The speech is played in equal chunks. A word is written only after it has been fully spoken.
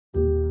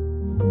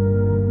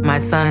My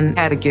son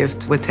had a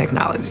gift with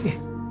technology.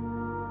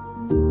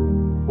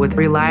 With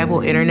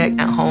reliable internet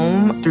at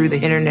home through the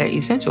Internet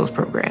Essentials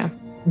program,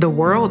 the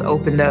world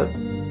opened up.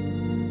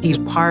 He's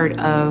part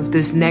of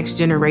this next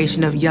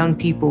generation of young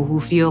people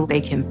who feel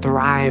they can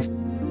thrive.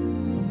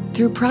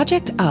 Through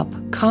Project UP,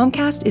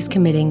 Comcast is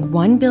committing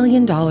 $1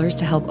 billion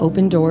to help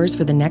open doors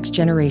for the next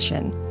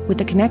generation with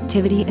the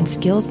connectivity and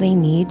skills they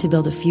need to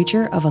build a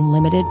future of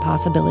unlimited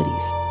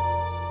possibilities.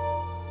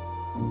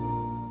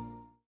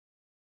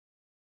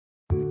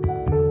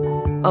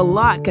 A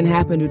lot can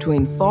happen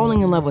between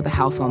falling in love with a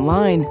house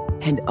online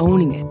and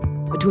owning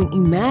it, between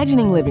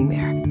imagining living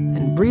there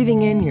and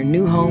breathing in your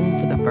new home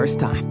for the first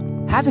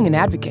time. Having an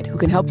advocate who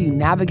can help you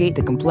navigate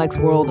the complex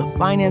world of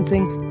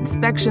financing,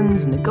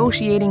 inspections,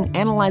 negotiating,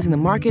 analyzing the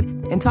market,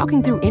 and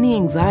talking through any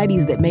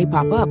anxieties that may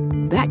pop up,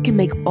 that can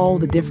make all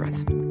the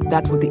difference.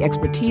 That's what the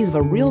expertise of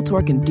a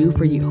Realtor can do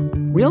for you.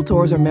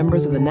 Realtors are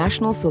members of the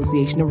National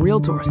Association of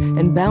Realtors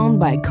and bound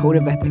by a code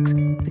of ethics,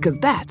 because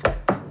that's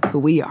who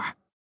we are.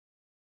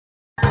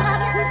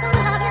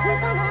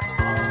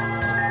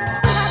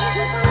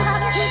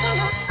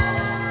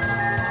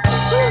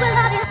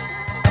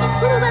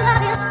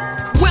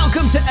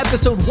 Welcome to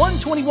episode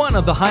 121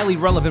 of the Highly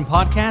Relevant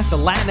Podcast, a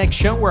Latinx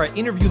show where I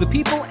interview the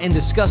people and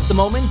discuss the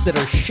moments that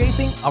are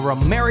shaping our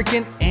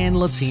American and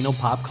Latino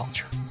pop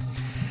culture.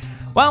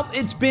 Well,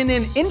 it's been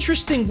an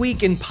interesting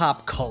week in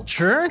pop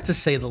culture, to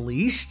say the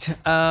least.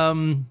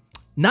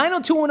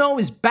 90210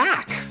 is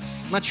back.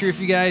 I'm not sure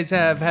if you guys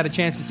have had a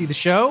chance to see the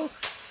show.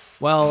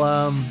 Well,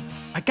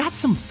 I got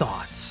some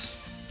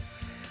thoughts.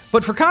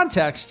 But for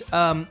context,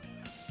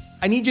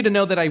 I need you to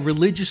know that I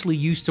religiously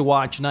used to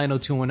watch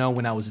 90210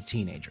 when I was a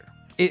teenager.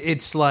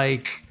 It's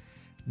like,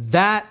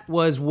 that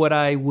was what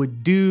I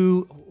would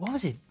do. What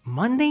was it?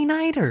 Monday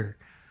night? Or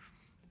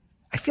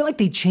I feel like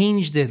they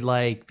changed it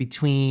like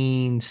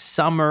between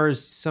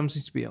summers. Some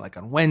seems to be like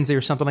on Wednesday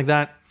or something like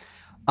that.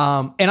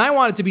 And I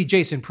wanted to be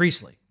Jason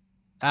Priestley.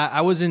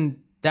 I wasn't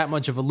that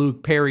much of a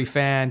Luke Perry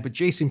fan, but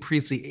Jason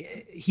Priestley,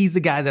 he's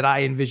the guy that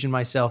I envision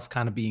myself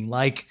kind of being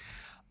like.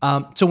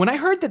 So when I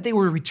heard that they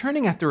were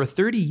returning after a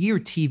 30-year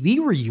TV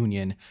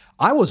reunion,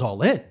 I was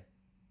all in.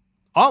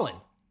 All in.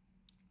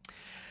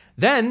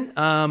 Then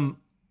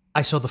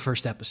I saw the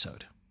first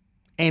episode.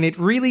 And it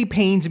really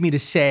pains me to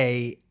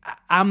say,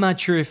 I'm not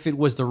sure if it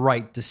was the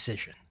right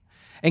decision.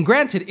 And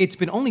granted, it's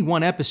been only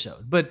one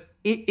episode. But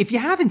if you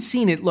haven't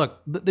seen it,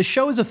 look, the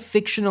show is a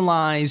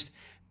fictionalized,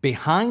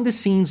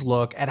 behind-the-scenes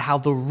look at how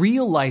the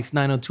real-life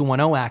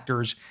 90210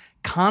 actors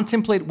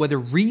contemplate whether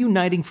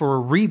reuniting for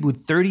a reboot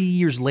 30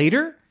 years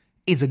later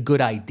is a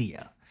good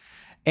idea.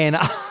 And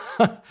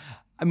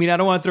I mean, I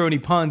don't want to throw any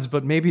puns,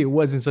 but maybe it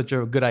wasn't such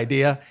a good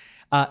idea.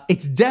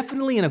 It's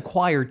definitely an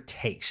acquired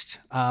taste.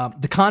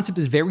 The concept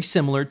is very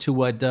similar to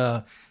what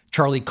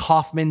Charlie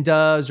Kaufman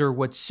does or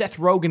what Seth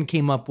Rogen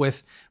came up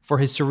with for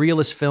his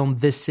surrealist film,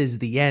 This Is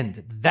the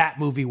End. That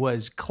movie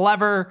was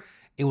clever.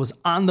 It was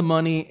on the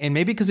money. And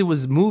maybe because it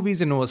was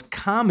movies and it was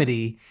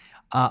comedy,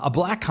 a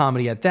black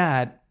comedy at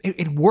that,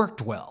 it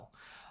worked well.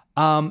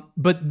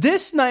 But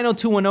this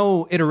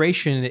 90210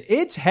 iteration,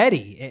 it's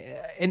heady.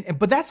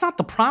 But that's not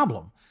the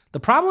problem. The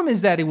problem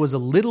is that it was a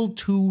little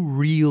too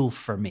real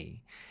for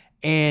me.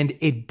 And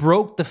it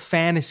broke the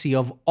fantasy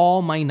of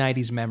all my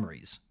 90s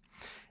memories.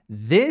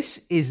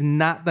 This is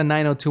not the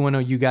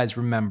 90210 you guys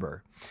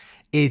remember.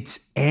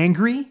 It's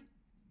angry,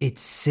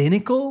 it's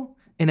cynical,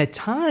 and at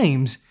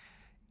times,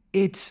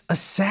 it's a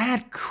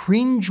sad,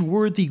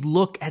 cringe-worthy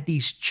look at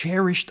these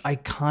cherished,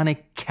 iconic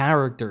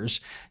characters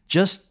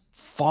just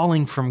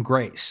falling from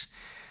grace.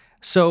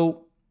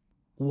 So,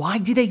 why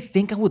did they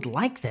think I would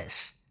like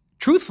this?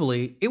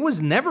 Truthfully, it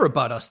was never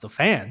about us, the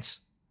fans.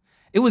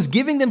 It was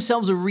giving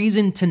themselves a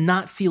reason to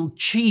not feel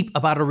cheap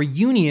about a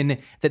reunion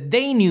that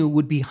they knew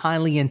would be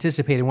highly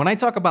anticipated. When I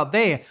talk about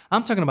they,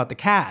 I'm talking about the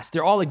cast.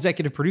 They're all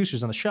executive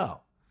producers on the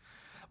show.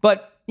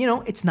 But,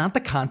 it's not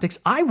the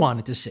context I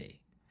wanted to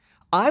see.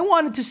 I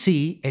wanted to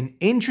see an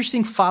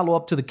interesting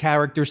follow-up to the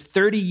characters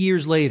 30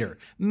 years later,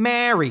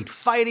 married,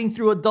 fighting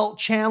through adult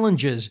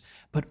challenges,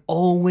 but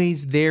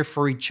always there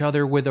for each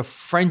other, where the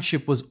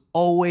friendship was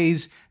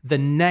always the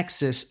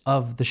nexus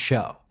of the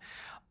show.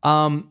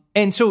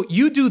 And so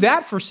you do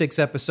that for 6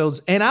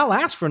 episodes, and I'll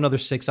ask for another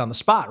 6 on the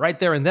spot, right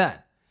there and then.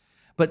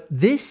 But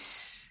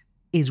this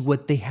is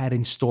what they had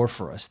in store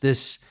for us.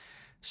 This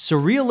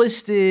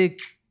surrealistic,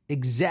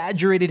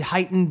 exaggerated,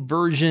 heightened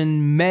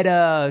version,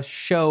 meta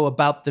show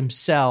about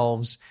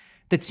themselves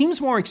that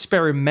seems more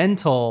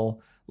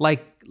experimental,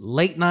 like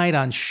late night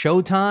on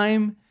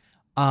Showtime,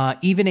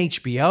 even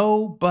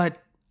HBO,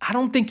 but I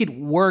don't think it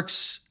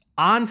works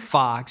on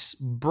Fox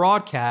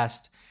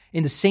broadcast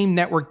in the same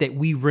network that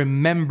we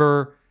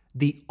remember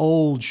the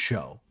old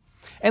show.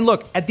 And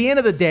look, at the end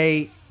of the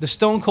day, the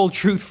stone cold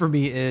truth for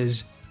me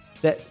is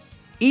that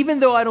even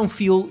though I don't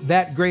feel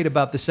that great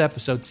about this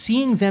episode,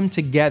 seeing them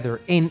together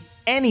in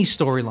any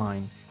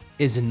storyline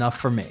is enough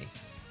for me.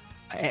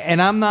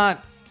 And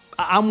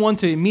I'm one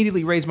to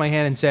immediately raise my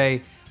hand and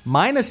say,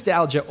 my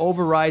nostalgia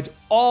overrides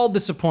all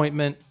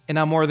disappointment, and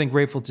I'm more than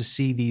grateful to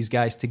see these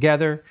guys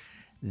together.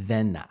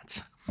 than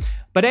not.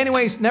 But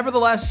anyways,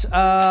 nevertheless,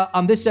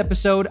 on this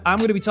episode, I'm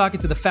going to be talking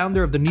to the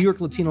founder of the New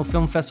York Latino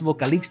Film Festival,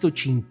 Calixto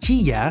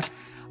Chinchilla,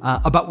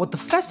 about what the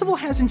festival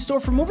has in store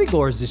for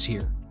moviegoers this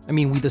year. I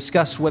mean, we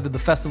discussed whether the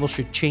festival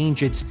should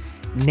change its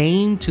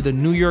name to the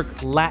New York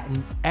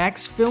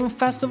Latinx Film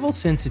Festival,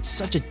 since it's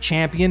such a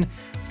champion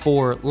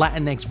for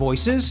Latinx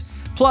voices.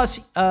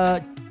 Plus,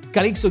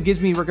 Calixto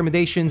gives me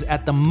recommendations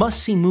at the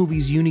must-see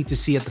movies you need to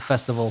see at the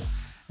festival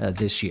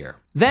this year.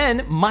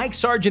 Then, Mike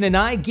Sargent and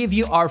I give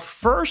you our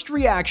first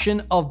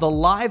reaction of the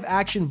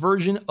live-action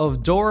version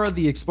of Dora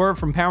the Explorer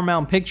from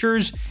Paramount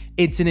Pictures.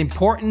 It's an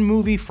important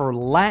movie for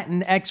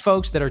Latinx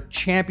folks that are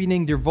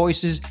championing their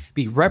voices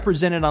be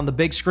represented on the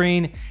big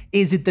screen.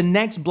 Is it the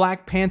next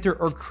Black Panther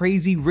or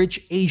Crazy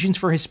Rich Asians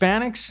for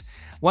Hispanics?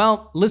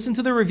 Well, listen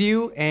to the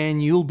review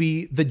and you'll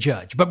be the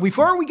judge. But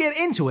before we get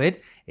into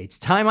it, it's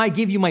time I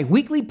give you my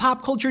weekly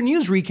pop culture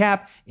news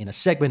recap in a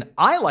segment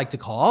I like to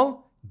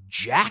call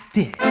Jacked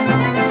In.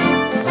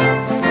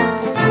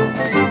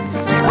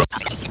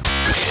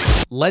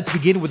 Let's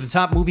begin with the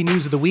top movie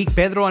news of the week.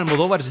 Pedro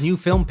Almodóvar's new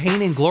film,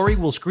 Pain and Glory,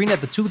 will screen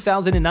at the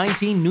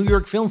 2019 New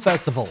York Film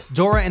Festival.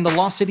 Dora and the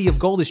Lost City of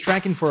Gold is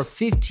tracking for a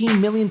 $15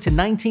 million to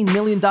 $19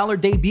 million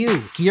debut.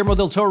 Guillermo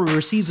del Toro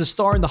receives a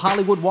star in the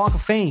Hollywood Walk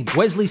of Fame.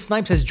 Wesley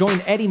Snipes has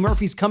joined Eddie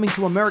Murphy's Coming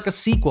to America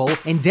sequel,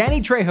 and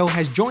Danny Trejo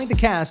has joined the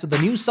cast of the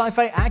new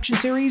sci-fi action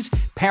series,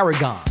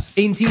 Paragon.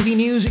 In TV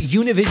news,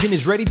 Univision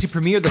is ready to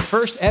premiere the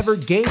first ever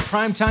gay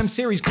primetime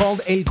series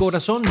called El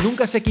Corazón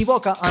Nunca Se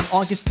Equivoca on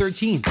August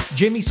 13th.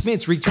 Jimmy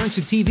Smits returns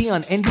to TV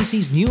on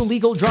NBC's new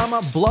legal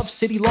drama, Bluff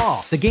City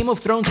Law. The Game of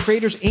Thrones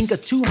creators ink a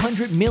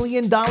 $200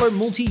 million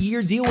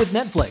multi-year deal with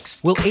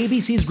Netflix. Will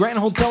ABC's Grand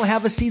Hotel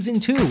have a season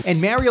 2? And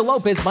Mario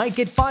Lopez might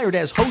get fired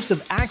as host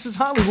of Access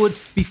Hollywood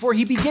before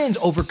he begins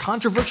over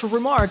controversial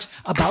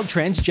remarks about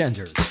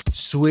transgenders.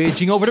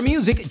 Switching over to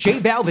music, J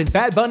Balvin,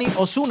 Bad Bunny,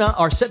 Ozuna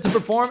are set to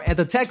perform at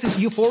the Texas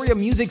Euphoria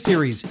Music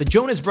Series. The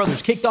Jonas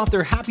Brothers kicked off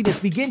their Happiness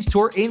Begins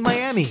tour in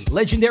Miami.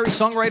 Legendary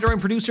songwriter and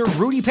producer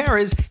Rudy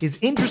Perez is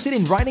interested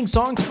in writing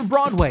songs for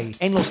Broadway,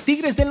 and Los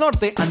Tigres del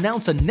Norte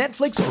announced a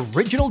Netflix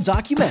original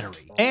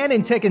documentary. And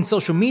in tech and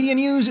social media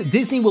news,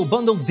 Disney will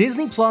bundle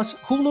Disney Plus,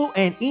 Hulu,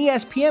 and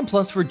ESPN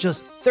Plus for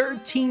just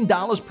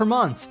 $13 per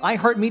month.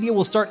 iHeartMedia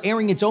will start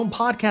airing its own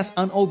podcast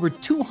on over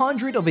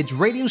 200 of its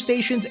radio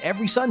stations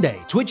every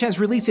Sunday. Twitch has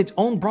released its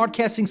own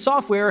broadcasting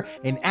software,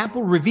 and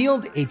Apple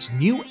revealed its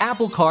new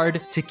Apple Card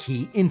to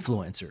key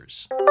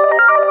influencers.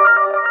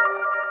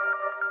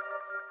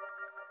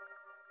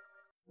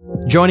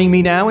 Joining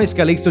me now is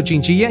Calixto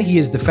Chinchilla. He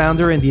is the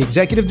founder and the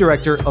executive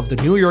director of the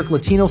New York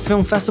Latino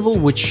Film Festival,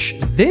 which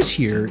this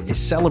year is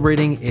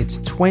celebrating its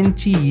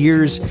 20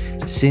 years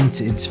since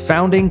its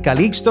founding.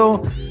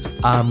 Calixto,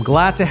 I'm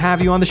glad to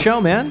have you on the show,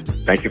 man.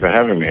 Thank you for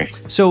having me.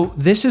 So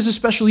this is a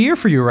special year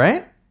for you,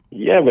 right?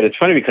 Yeah, but it's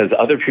funny because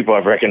other people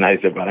have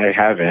recognized it, but I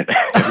haven't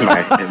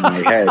in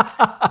my head.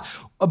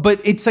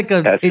 But it's like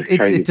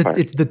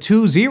it's the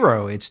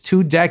 2-0. It's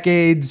 2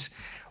 decades.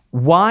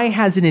 Why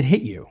hasn't it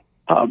hit you?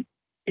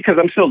 Because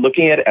I'm still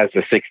looking at it as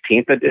the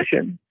 16th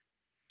edition.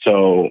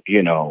 So,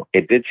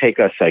 it did take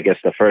us, I guess,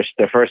 the first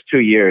 2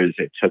 years,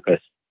 it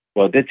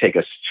did take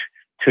us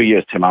 2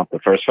 years to mount the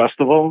first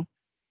festival.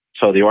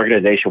 So the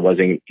organization was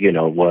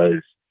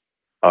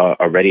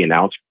already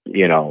announced,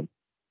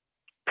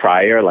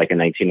 prior, like in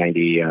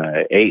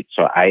 1998.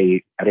 So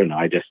I don't know.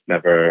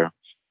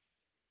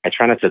 I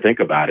try not to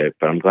think about it,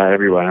 but I'm glad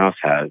everyone else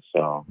has.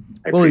 So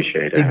I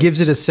appreciate it. It gives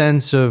it a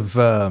sense of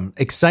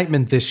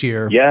excitement this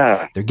year.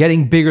 Yeah. They're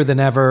getting bigger than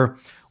ever.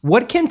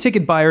 What can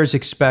ticket buyers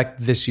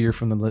expect this year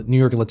from the New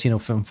York Latino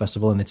Film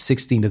Festival in its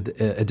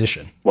 16th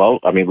edition? Well,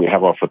 we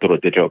have our Futuro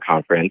Digital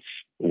Conference,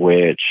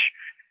 which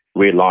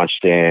we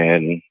launched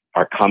in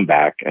our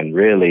comeback. And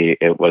really,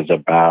 it was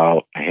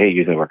about, I hate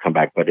using the word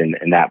comeback, but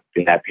in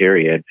that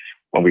period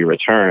when we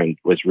returned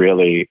was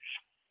really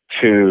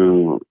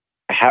to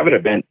have an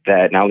event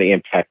that not only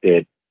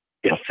impacted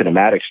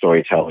cinematic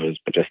storytellers,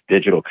 but just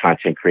digital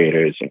content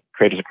creators and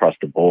creators across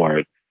the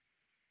board,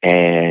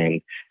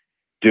 and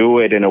do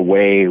it in a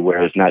way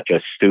where it's not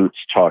just suits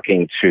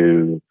talking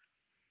to,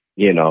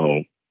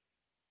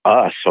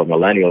 us or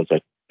millennials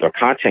or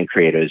content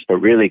creators, but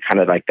really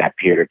kind of like that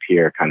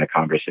peer-to-peer kind of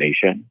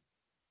conversation.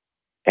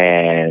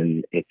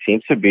 And it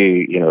seems to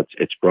be,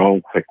 it's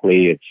grown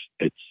quickly.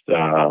 It's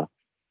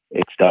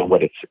done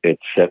what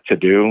it's set to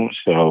do.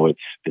 So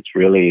it's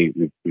really,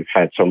 we've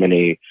had so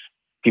many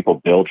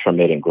people build from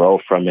it and grow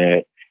from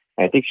it.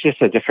 And I think it's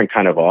just a different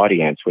kind of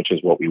audience, which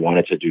is what we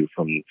wanted to do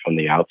from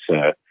the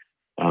outset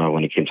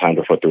when it came time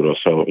to Futuro.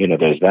 So,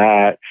 there's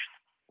that.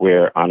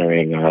 We're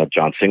honoring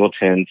John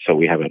Singleton. So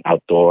we have an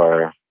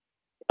outdoor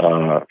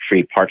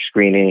free park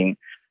screening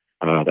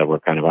that we're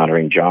kind of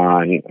honoring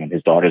John, and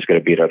his daughter's going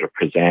to be there to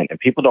present. And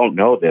people don't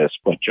know this,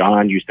 but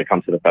John used to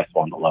come to the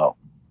festival on the low.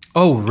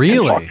 Oh,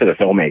 really? Talk to the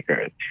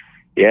filmmakers.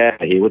 Yeah,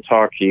 he would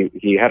talk.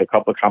 He had a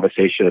couple of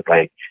conversations,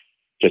 like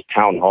just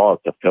town halls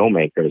to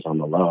filmmakers on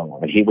the low.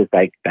 And he was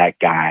like that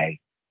guy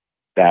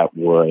that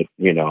would,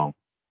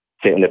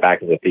 sit in the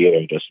back of the theater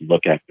and just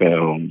look at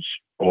films,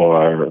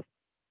 or,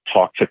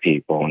 talk to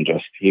people, and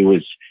just he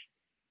was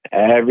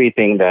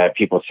everything that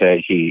people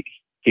said he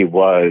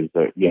was.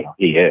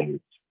 He is.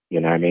 You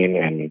know what I mean?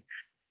 And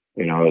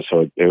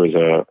so it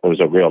was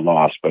a real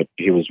loss. But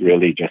he was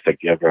really just a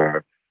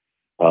giver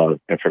of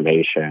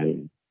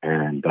information,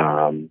 and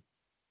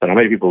but not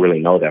many people really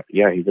know that. But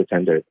yeah, he's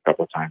attended a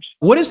couple of times.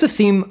 What is the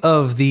theme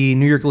of the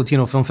New York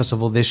Latino Film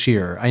Festival this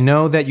year? I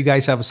know that you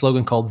guys have a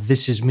slogan called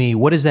 "This Is Me."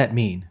 What does that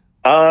mean?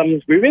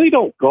 We really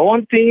don't go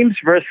on themes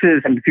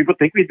versus, people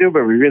think we do,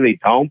 but we really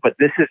don't. But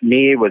This Is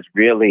Me was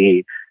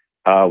really,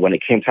 when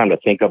it came time to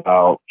think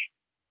about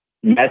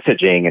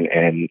messaging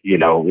and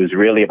it was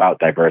really about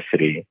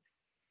diversity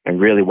and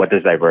really what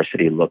does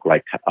diversity look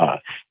like to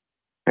us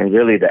and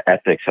really the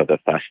ethics of the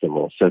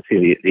festival. So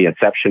the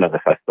inception of the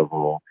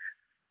festival,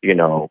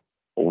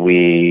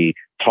 we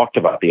talked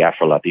about the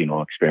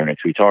Afro-Latino experience.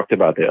 We talked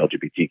about the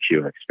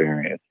LGBTQ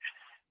experience.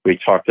 We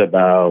talked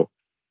about,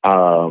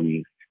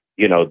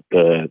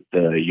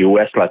 the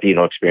U.S.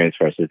 Latino experience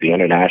versus the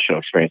international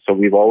experience. So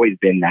we've always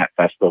been that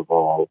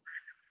festival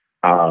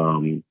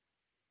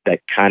that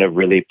kind of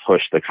really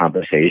pushed the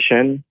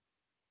conversation.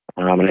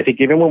 And I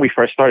think even when we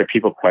first started,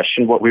 people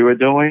questioned what we were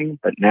doing.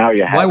 But now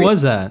you're having... Why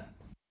was that?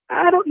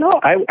 I don't know.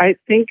 I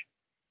think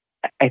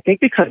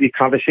because these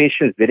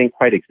conversations didn't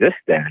quite exist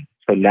then.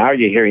 So now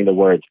you're hearing the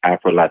words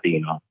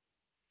Afro-Latino.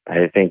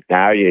 I think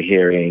now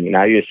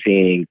you're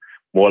seeing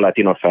more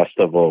Latino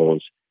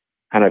festivals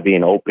kind of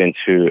being open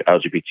to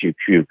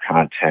LGBTQ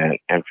content.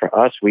 And for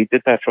us, we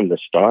did that from the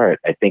start.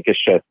 I think it's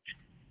just,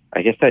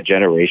 that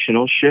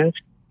generational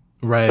shift.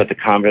 Right. But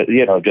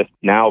just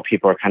now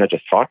people are kind of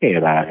just talking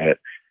about it.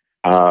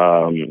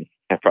 And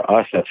for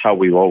us, that's how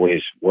we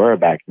always were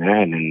back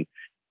then. And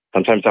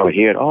sometimes I would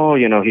hear,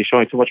 he's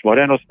showing too much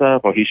Moreno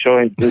stuff, or he's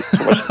showing too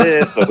much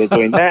this, or they're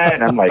doing that.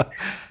 And I'm like,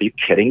 are you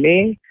kidding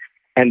me?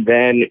 And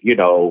then,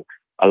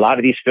 a lot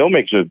of these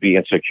filmmakers would be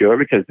insecure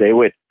because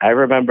I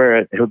remember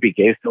it would be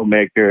gay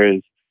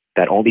filmmakers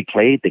that only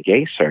played the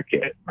gay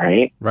circuit,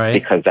 right? Right.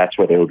 Because that's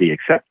where they would be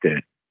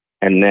accepted.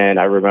 And then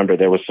I remember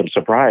there was some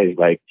surprise,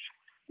 like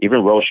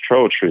even Rose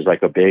Troach, who's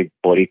like a big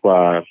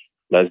Boricua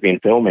lesbian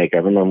filmmaker. I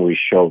remember we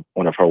showed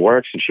one of her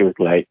works and she was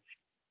like,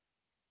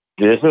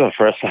 this is the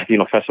first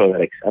Latino festival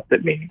that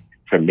accepted me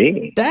for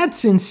me.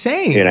 That's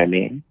insane. You know what I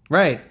mean?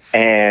 Right.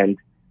 And,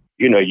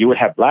 you would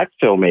have Black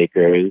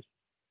filmmakers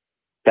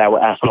that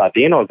were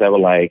Afro-Latinos that were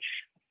like,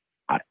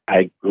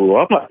 I grew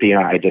up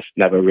Latino. I just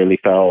never really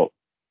felt,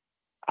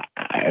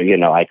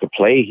 I could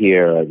play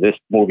here. Or this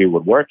movie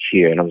would work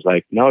here. And I was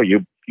like, no,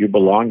 you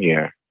belong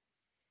here.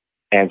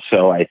 And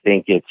so I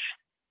think it's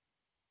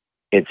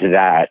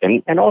that.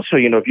 And also,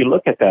 if you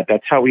look at that,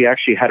 that's how we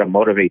actually had to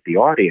motivate the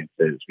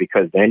audiences,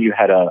 because then you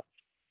had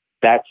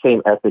that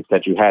same ethics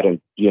that you had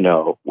in,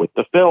 with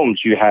the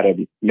films, you had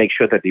to make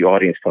sure that the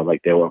audience felt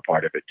like they were a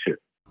part of it too.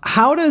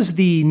 How does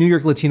the New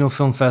York Latino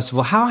Film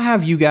Festival, how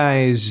have you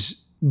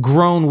guys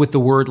grown with the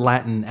word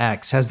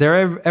Latinx? Has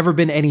there ever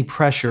been any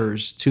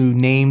pressures to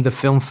name the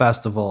film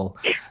festival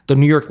the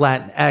New York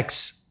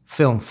Latinx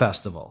Film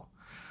Festival?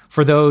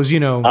 For those, the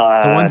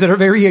ones that are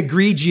very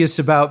egregious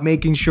about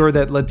making sure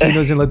that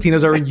Latinos and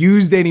Latinas aren't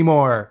used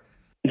anymore.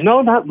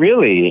 No, not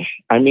really.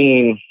 I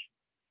mean,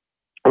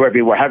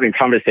 we're having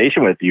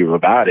conversation with you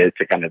about it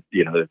to kind of,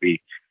 to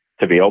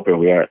be open.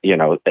 We are,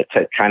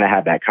 to kind of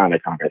have that kind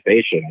of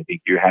conversation. I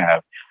think you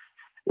have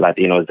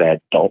Latinos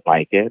that don't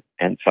like it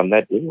and some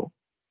that do,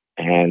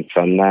 and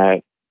some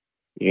that,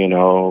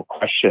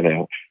 question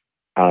it.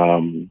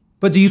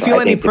 But do you feel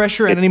any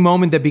pressure at any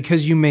moment that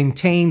because you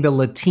maintain the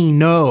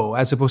Latino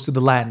as opposed to the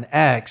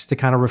Latinx to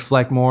kind of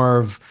reflect more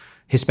of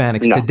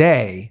Hispanics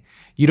today,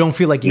 you don't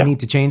feel like you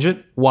need to change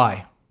it?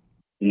 Why?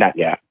 Not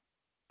yet.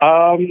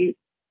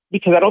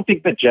 Because I don't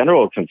think the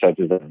general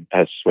consensus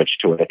has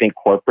switched to it. I think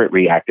corporate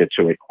reacted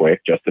to it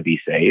quick just to be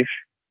safe.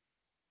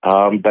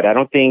 But I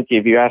don't think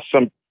if you ask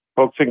some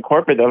folks in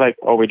corporate, they're like,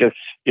 we just,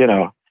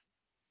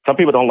 some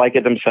people don't like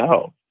it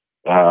themselves.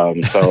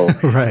 So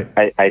right.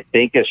 I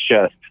think it's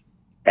just,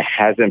 it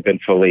hasn't been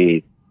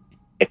fully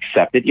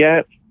accepted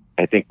yet.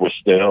 I think we're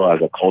still,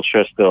 as a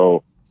culture,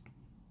 still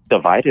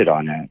divided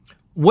on it.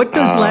 What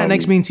does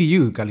Latinx mean to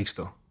you,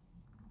 Calixto?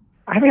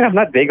 I mean, I'm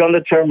not big on the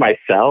term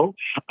myself.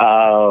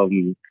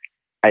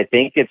 I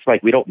think it's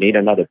like we don't need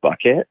another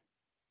bucket.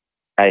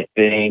 I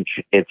think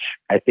it's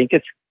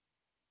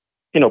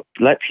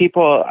let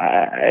people.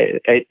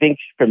 I think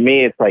for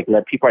me, it's like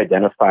let people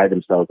identify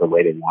themselves the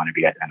way they want to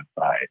be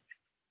identified,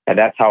 and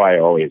that's how I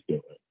always do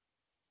it.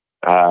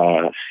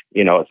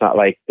 It's not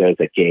like there's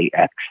a gay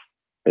X.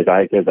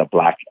 There's a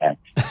Black X.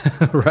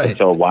 Right.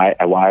 So why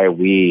are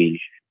we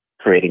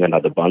creating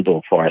another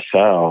bundle for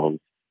ourselves?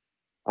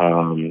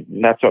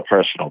 That's a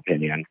personal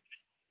opinion.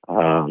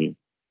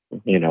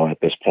 At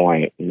this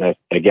point,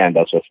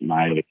 that's just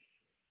my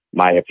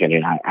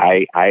opinion.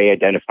 I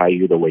identify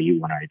you the way you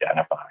want to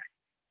identify,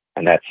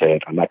 and that's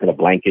it. I'm not going to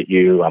blanket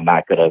you. I'm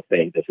not going to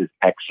say this is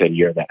X and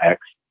you're the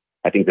X.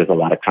 I think there's a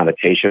lot of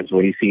connotations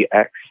when you see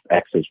X.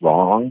 X is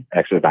wrong.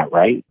 X is not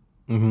right.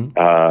 Mm-hmm.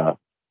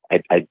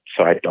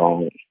 So I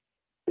don't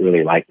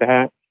really like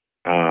that.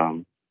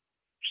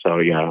 So,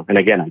 and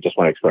again, I just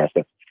want to express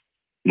it.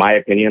 My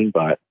opinion,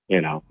 but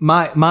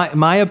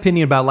my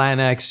opinion about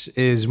Latinx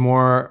is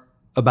more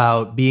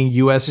about being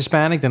U.S.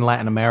 Hispanic than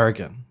Latin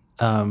American.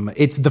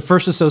 It's the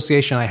first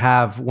association I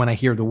have when I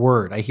hear the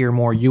word. I hear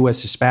more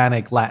U.S.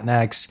 Hispanic,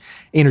 Latinx,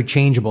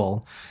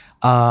 interchangeable.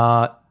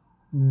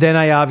 Then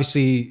I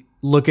obviously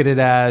look at it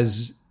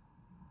as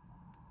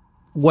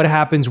what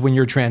happens when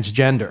you're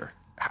transgender.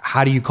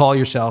 How do you call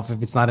yourself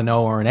if it's not an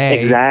O or an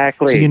A?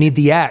 Exactly. So you need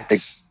the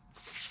X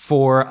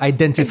for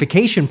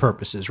identification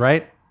purposes,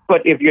 right?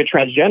 But if you're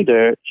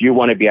transgender, you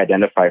want to be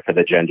identified for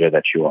the gender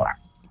that you are.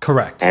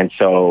 Correct. And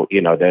so,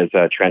 there's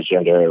a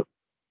transgender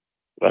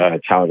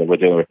talent that we're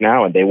dealing with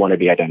now, and they want to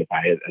be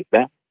identified as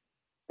them.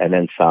 And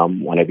then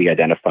some want to be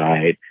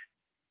identified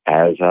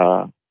as,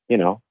 the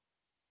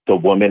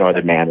woman or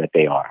the man that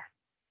they are.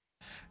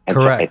 And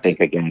correct. So I think,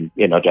 again,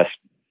 just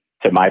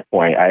to my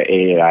point,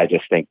 I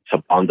just think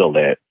to bundle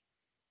it,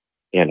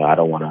 I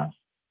don't want to,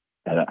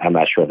 I'm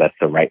not sure that's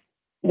the right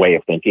way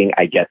of thinking.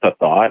 I get the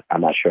thought.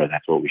 I'm not sure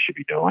that's what we should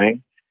be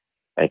doing.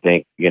 I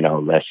think, I'm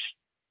going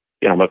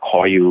to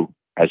call you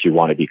as you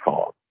want to be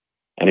called.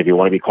 And if you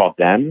want to be called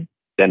them,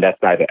 then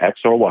that's neither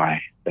X or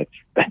Y.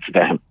 That's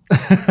them.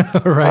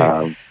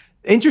 Right.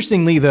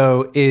 Interestingly,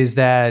 though, is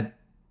that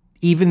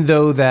even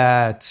though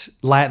that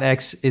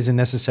Latinx isn't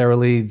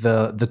necessarily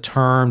the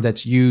term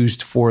that's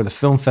used for the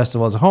film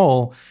festival as a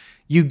whole,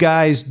 you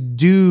guys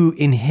do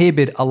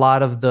inhibit a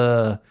lot of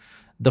the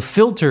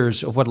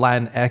filters of what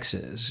Latinx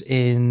is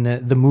in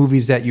the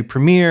movies that you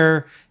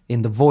premiere,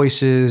 in the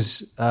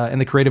voices, and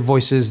the creative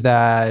voices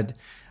that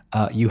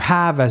you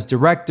have as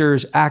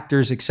directors,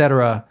 actors,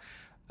 etc.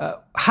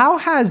 How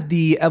has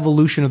the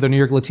evolution of the New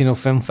York Latino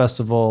Film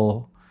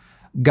Festival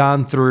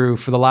gone through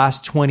for the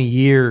last 20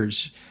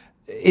 years?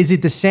 Is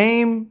it the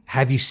same?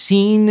 Have you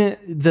seen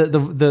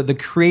the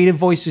creative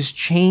voices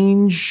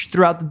change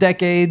throughout the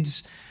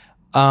decades?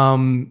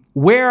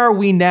 Where are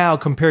we now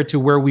compared to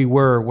where we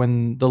were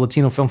when the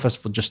Latino Film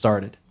Festival just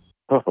started?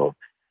 Oh,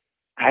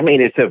 I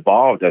mean, it's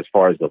evolved as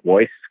far as the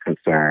voice is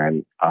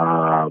concerned.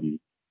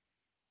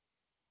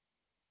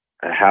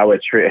 How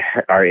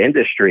our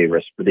industry,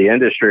 the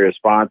industry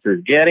response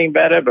is getting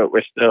better, but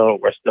we're still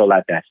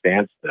at that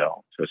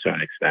standstill to a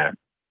certain extent.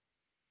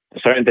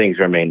 Certain things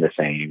remain the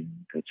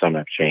same, and some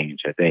have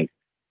changed. I think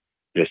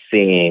you're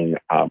seeing,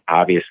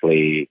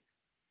 obviously,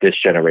 this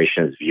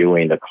generation is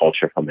viewing the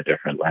culture from a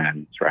different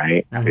lens,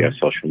 right? Mm-hmm. We have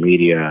social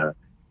media.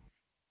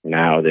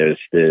 Now there's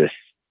this,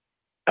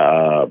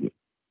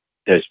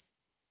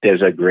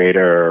 there's a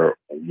greater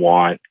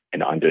want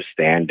and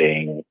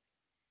understanding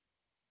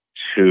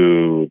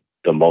to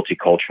the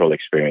multicultural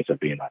experience of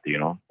being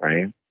Latino,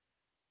 right?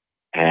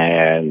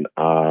 And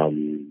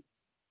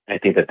I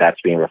think that's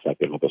being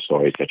reflected with the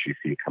stories that you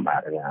see come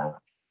out of that,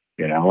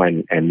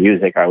 and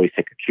music. I always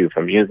take a cue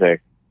from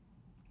music.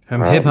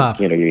 From hip hop.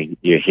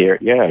 You hear,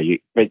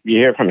 but you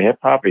hear from hip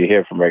hop, or you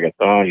hear from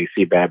reggaeton, you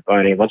see Bad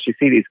Bunny. Once you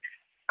see these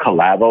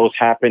collabos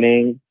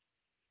happening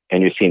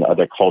and you're seeing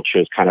other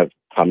cultures kind of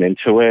come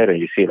into it, and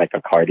you see like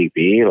a Cardi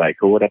B, like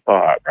who would have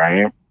thought,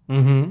 right?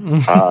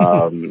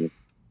 Mm-hmm.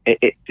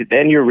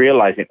 Then you're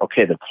realizing,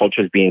 okay, the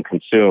culture is being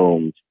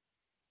consumed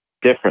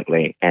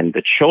differently, and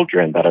the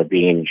children that are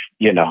being,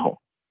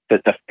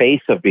 the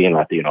face of being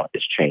Latino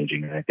is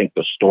changing. And I think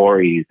the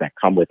stories that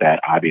come with that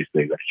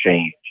obviously will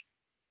change.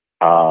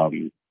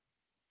 And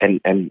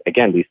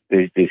again,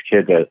 these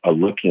kids are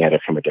looking at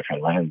it from a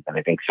different lens. And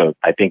I think so.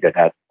 I think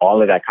that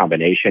all of that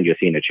combination, you're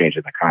seeing a change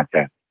in the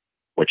content.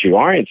 What you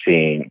aren't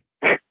seeing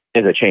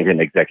is a change in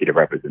executive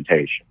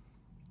representation.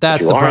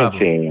 That's the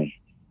problem. Seeing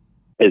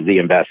is the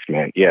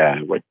investment. Yeah.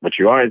 What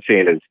you aren't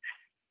seeing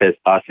is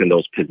us in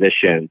those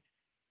positions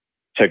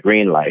to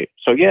green light.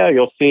 So yeah,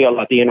 you'll see a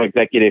Latino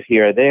executive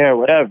here or there,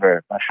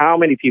 whatever. But how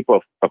many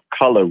people of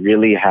color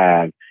really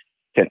can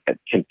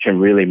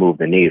really move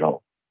the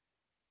needle?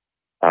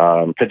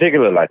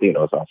 Particularly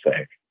Latinos, I'll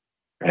say.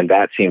 And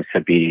that seems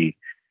to be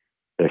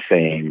the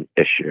same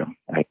issue.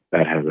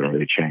 That hasn't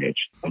really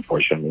changed,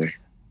 unfortunately.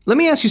 Let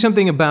me ask you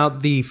something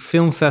about the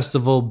film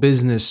festival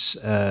business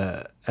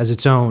as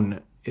its own.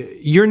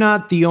 You're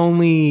not the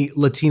only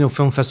Latino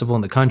film festival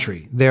in the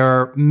country. There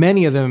are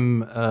many of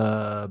them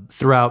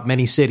throughout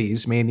many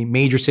cities, mainly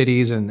major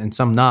cities and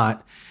some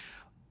not.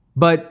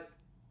 But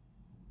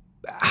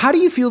how do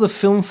you feel the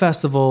film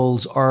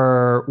festivals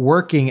are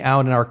working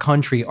out in our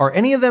country? Are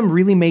any of them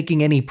really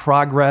making any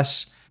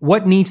progress?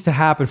 What needs to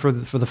happen for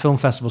the film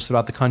festivals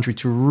throughout the country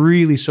to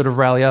really sort of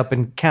rally up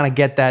and kind of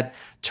get that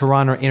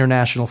Toronto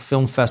International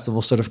Film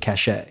Festival sort of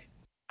cachet?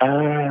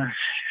 I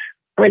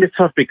mean, it's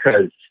tough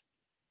because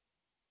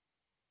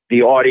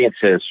the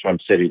audiences from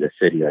city to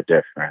city are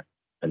different,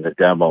 and the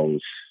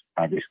demos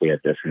obviously are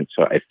different.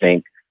 So I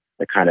think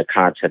the kind of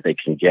content they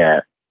can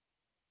get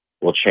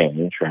will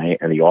change, right?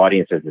 And the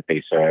audiences that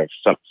they serve,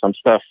 some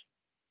stuff,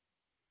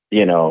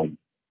 a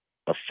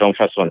film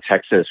festival in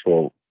Texas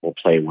will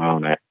play well,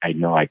 and I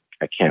know I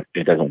can't.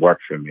 It doesn't work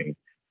for me,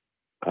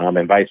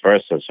 and vice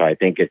versa. So I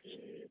think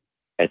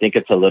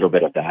it's a little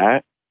bit of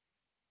that.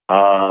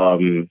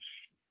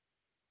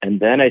 And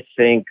then I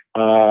think,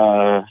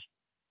 I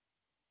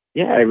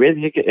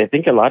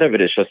think a lot of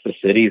it is just the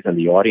cities and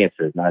the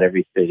audiences. Not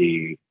every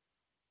city,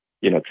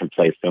 can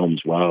play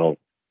films well,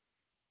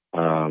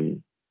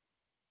 the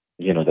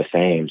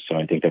same. So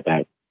I think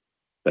that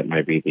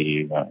might be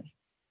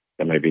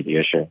the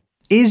issue.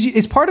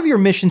 Is part of your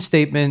mission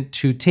statement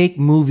to take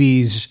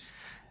movies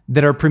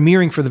that are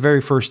premiering for the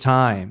very first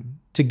time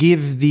to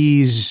give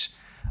these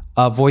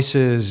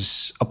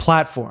voices a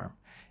platform?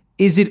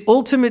 Is it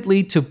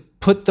ultimately to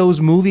put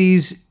those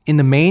movies in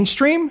the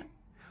mainstream,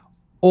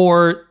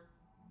 or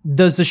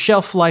does the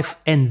shelf life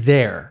end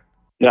there?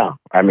 No,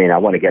 I mean, I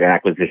want to get an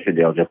acquisition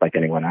deal just like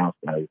anyone else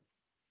does.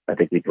 I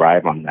think we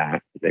thrive on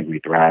that. I think we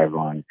thrive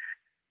on,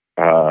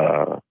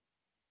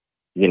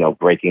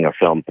 breaking a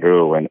film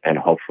through and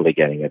hopefully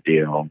getting a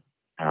deal.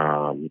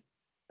 And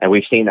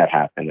we've seen that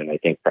happen. And I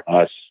think for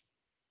us,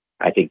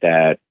 I think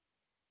that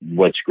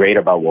what's great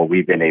about what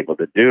we've been able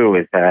to do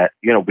is that,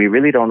 we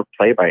really don't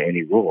play by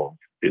any rules.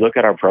 If you look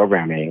at our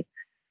programming,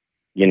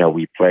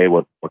 we play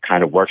what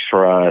kind of works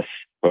for us,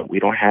 but we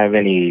don't have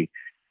any.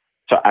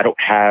 So I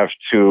don't have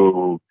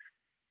to.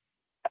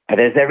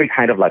 There's every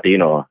kind of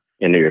Latino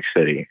in New York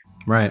City.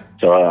 Right.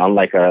 So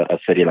unlike a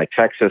city like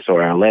Texas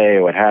or LA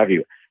or what have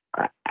you,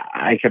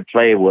 I can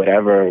play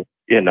whatever,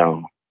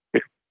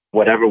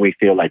 whatever we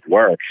feel like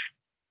works.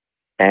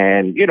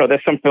 And,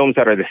 there's some films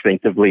that are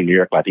distinctively New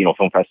York Latino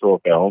Film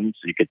Festival films.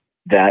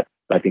 I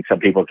think some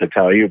people could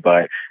tell you,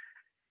 but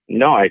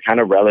no, I kind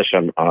of relish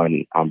on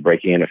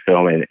breaking in a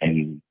film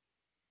and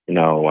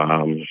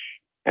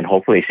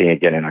hopefully seeing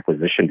it get an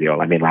acquisition deal.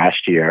 I mean,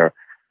 last year,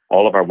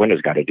 all of our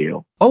winners got a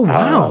deal. Oh,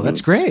 wow.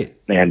 That's great.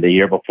 And the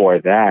year before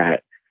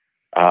that,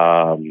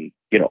 all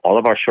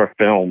of our short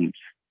films,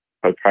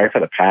 probably for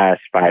the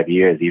past 5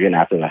 years, even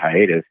after the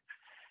hiatus,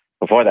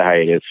 before the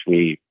hiatus,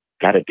 we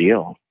got a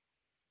deal.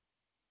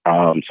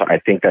 So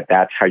I think that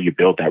that's how you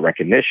build that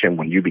recognition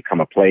when you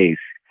become a place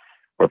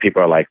where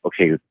people are like,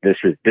 okay, this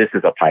is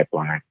a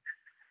pipeline.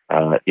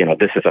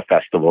 This is a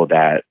festival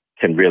that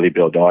can really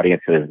build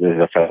audiences. This is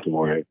a festival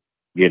where,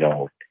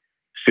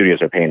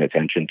 studios are paying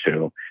attention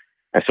to.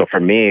 And so for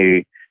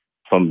me,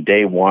 from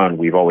day one,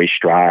 we've always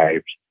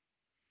strived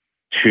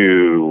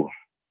to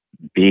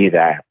be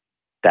that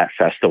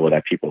festival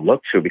that people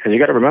look to, because you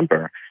got to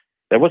remember,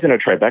 there wasn't a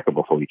Tribeca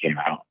before we came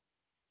out.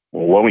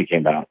 When we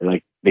came out,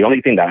 like the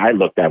only thing that I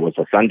looked at was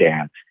a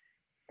Sundance.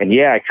 And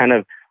I kind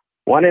of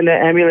wanted to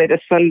emulate a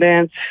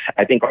Sundance,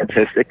 I think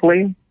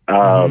artistically.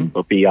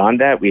 But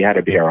beyond that, we had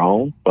to be our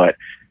own. But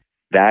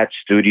that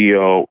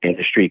studio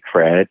industry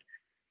cred,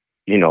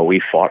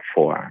 we fought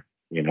for,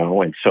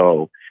 and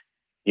so,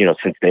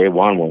 since day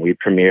one, when we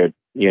premiered,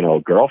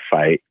 Girl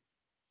Fight,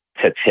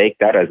 to take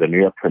that as a New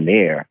York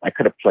premiere, I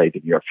could have played the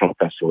New York Film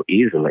Festival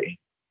easily.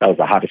 That was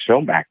the hottest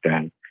film back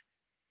then.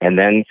 And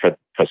then for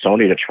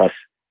Sony to trust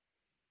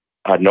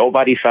a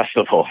nobody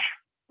festival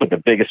with the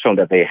biggest film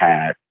that they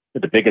had,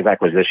 with the biggest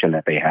acquisition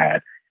that they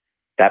had,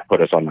 that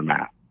put us on the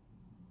map.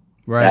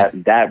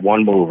 Right. That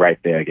one move right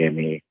there gave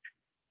me,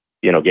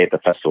 gave the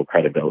festival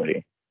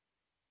credibility.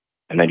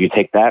 And then you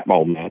take that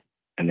moment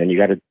and then you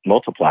got to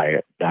multiply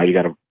it. Now you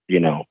got to,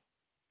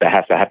 that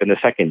has to happen the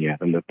second year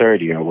and the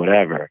third year,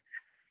 whatever.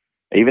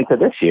 Even to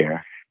this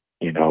year,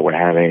 we're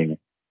having,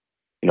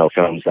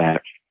 films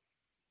that,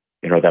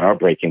 that are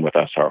breaking with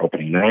us. Our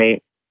opening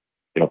night,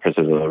 Princess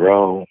of the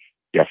Row,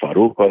 you have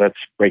Farruko that's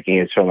breaking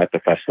his film at the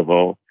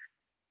festival.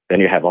 Then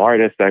you have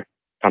artists that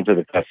come to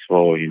the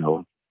festival,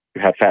 you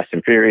have Fast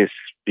and Furious,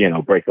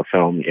 break a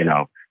film,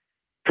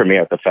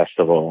 premiere at the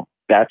festival.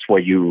 That's where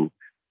you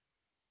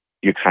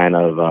kind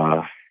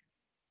of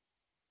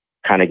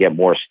get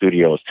more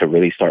studios to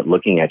really start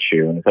looking at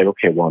you. And it's like,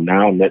 okay, well,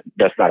 now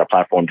that's not a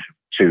platform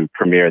to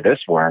premiere this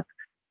work.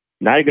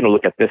 Now you're going to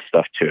look at this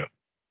stuff too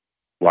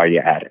while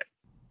you're at it.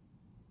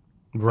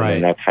 Right.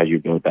 And that's how you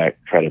build that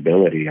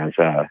credibility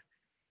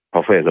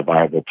hopefully as a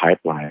viable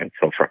pipeline.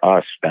 So for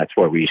us, that's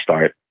where we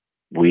start.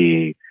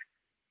 We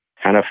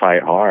kind of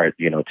fight hard,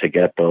 to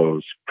get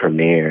those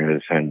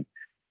premieres and,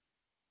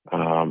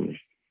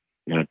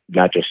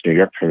 not just New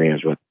York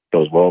premieres, but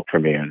those world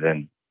premieres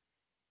and,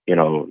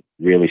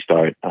 really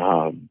start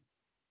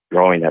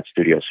growing that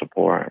studio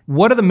support.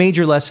 What are the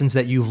major lessons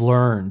that you've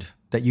learned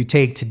that you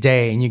take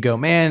today and you go,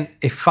 man,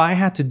 if I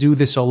had to do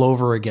this all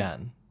over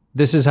again,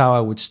 this is how I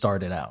would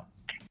start it out?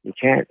 You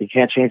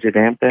can't change a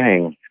damn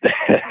thing.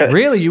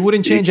 Really? You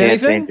wouldn't change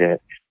anything? Change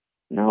it.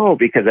 No,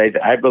 because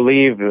I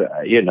believe,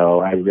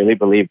 I really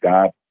believe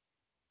God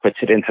puts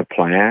it into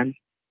plan,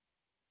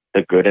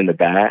 the good and the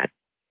bad.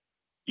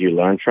 You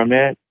learn from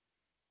it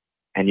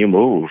and you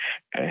move.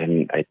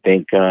 And I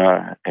think,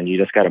 and you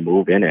just got to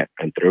move in it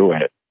and through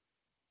it.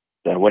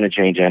 So I wouldn't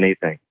change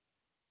anything.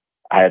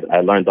 I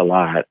learned a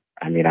lot.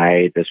 I mean,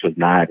 this was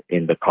not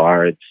in the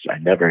cards. I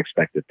never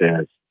expected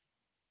this.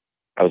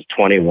 I was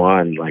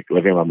 21, like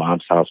living in my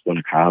mom's house, going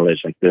to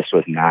college. Like this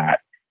was not,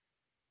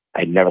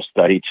 I never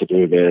studied to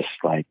do this.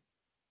 Like,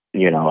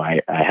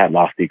 I had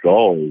lofty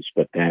goals,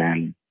 but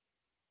then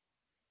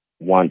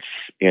once,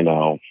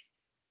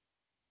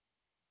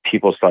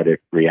 people started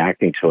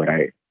reacting to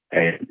it,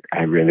 and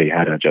I really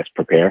had to just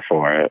prepare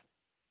for it.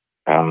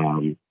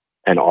 And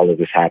all of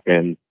this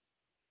happened,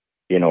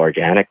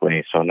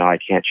 organically. So no, I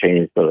can't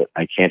change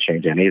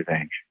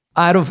anything.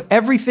 Out of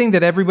everything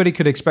that everybody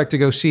could expect to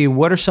go see,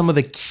 what are some of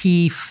the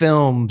key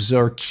films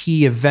or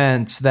key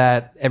events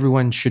that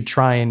everyone should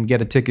try and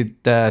get a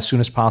ticket as soon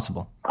as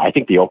possible? I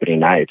think the opening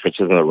night,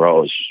 Princes in the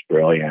Row, is just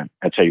brilliant.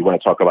 And so you want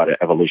to talk about an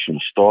evolution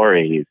of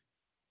stories.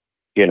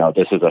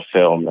 This is a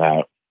film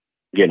that,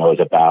 is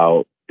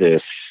about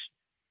this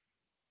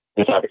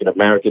African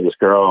American, this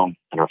girl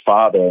and her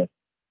father.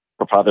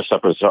 Her father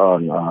suffers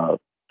for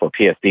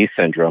PSD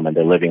syndrome, and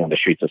they're living on the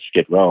streets of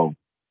Skid Row.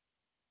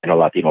 And a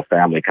Latino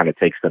family kind of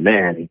takes them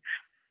in,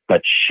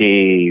 but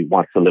she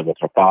wants to live with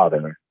her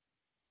father.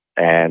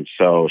 And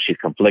so she's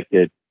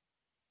conflicted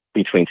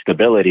between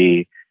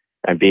stability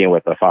and being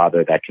with a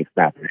father that can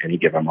snap at any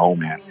given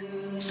moment.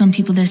 Some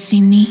people that see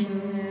me,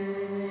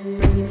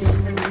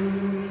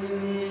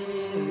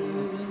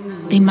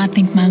 they might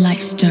think my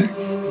life's dirt.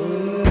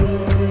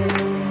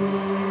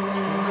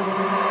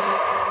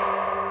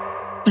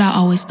 But I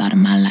always thought of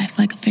my life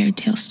like a fairy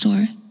tale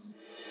story.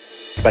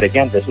 But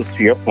again, this is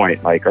to your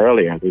point, like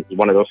earlier, this is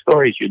one of those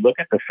stories. You look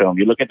at the film,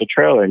 you look at the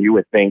trailer, and you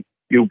would think,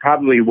 you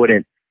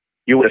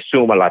would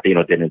assume a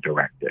Latino didn't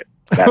direct it.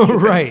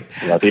 Right.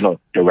 Latino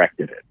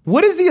directed it.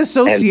 What is the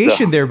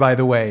association there, by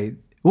the way?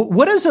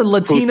 What does a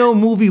Latino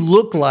movie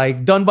look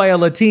like done by a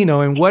Latino?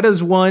 And what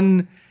does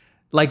one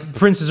like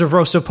Princess of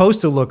Rose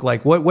supposed to look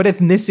like? What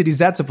ethnicity is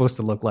that supposed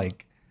to look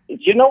like?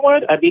 You know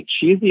what? I mean,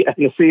 she's the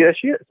ethnicity that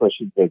she is. So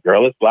the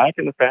girl is Black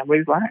and the family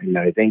is Latin. And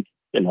I think,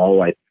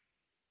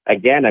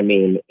 again, I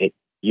mean,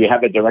 you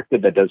have a director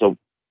that does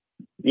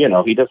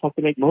he does want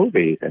to make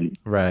movies, and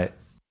right.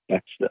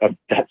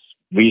 That's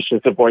we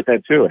should support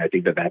that too. And I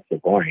think that's the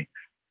point.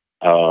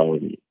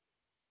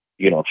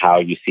 How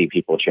you see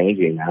people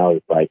changing now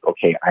is like,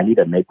 okay, I need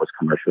to make what's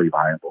commercially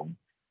viable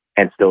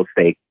and still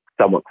stay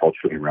somewhat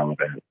culturally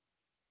relevant.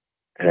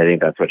 And I think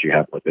that's what you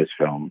have with this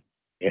film.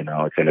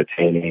 It's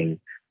entertaining.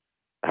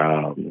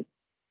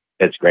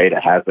 It's great.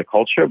 It has the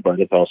culture,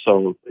 but it's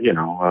also,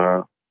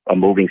 a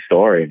moving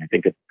story. And I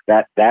think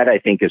that I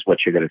think is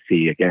what you're going to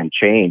see again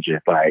change.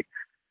 It's like,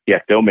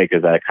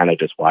 filmmakers that are kind of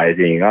just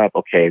wising up.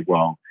 Okay,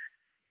 well,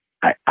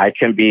 I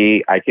can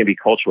be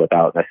culture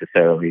without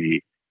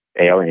necessarily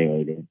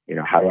alienating.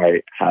 How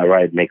do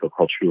I make a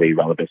culturally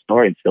relevant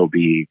story and still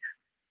be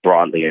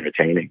broadly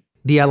entertaining?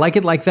 The I Like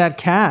It Like That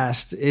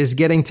cast is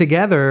getting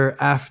together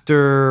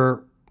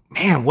after,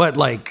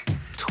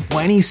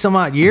 20 some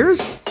odd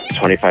years?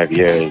 25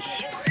 years.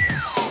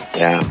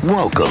 Yeah.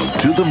 Welcome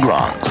to the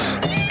Bronx.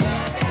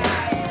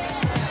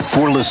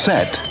 For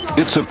Lisette,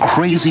 it's a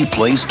crazy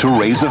place to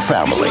raise a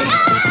family.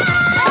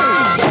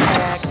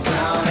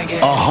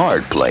 A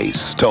hard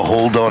place to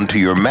hold on to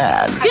your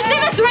man. You see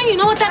this ring? You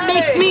know what that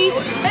makes me?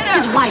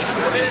 His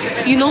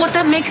wife. You know what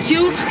that makes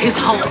you? His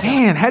home.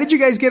 Man, how did you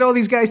guys get all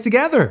these guys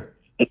together?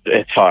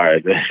 It's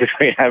hard.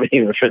 We haven't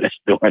even finished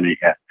doing it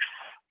yet.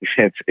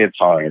 It's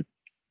hard.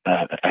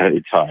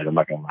 It's hard. I'm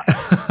not gonna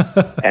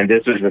lie. And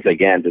this was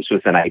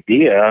an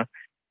idea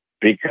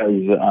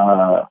because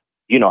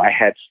I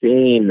had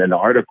seen an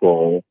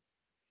article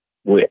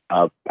with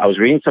I was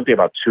reading something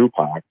about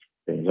Tupac,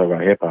 things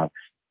about hip hop,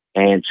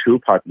 and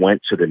Tupac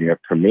went to the New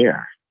York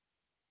premiere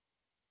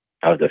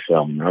of the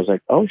film, and I was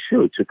like, oh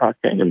shoot, Tupac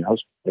came, and I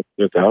was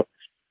looked up,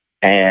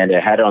 and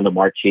it had it on the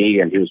marquee,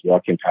 and he was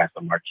walking past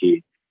the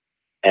marquee,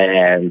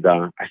 and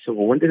I said,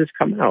 well, when did this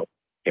come out?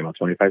 It came out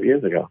 25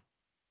 years ago.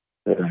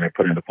 And then I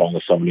put in a call to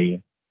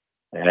Sony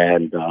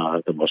and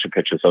the Motion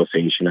Picture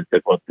Association and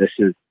said, well,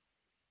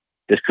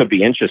 this could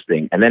be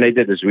interesting. And then I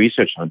did this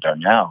research on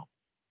Darnell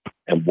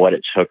and what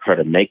it took her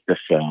to make the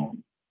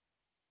film.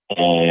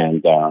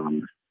 And,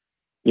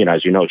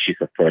 as you know, she's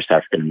the first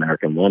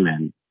African-American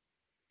woman,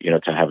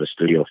 to have a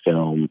studio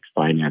film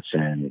financed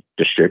and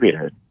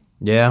distributed.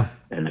 Yeah.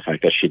 And the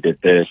fact that she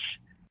did this,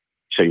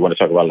 so you want to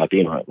talk about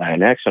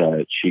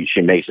Latinx,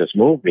 she makes this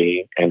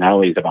movie, and not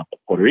only is it about the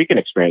Puerto Rican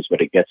experience,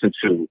 but it gets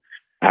into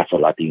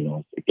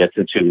Afro-Latinos, it gets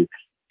into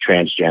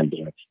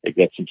transgender, it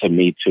gets into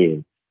Me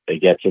Too, it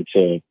gets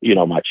into,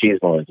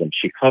 machismo.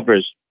 She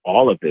covers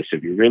all of this.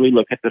 If you really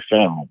look at the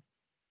film,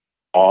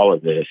 all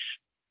of this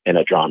in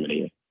a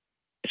dramedy.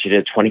 She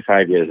did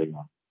 25 years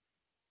ago.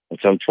 And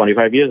some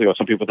 25 years ago,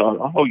 some people thought,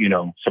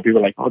 some people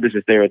are like, oh, this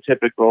is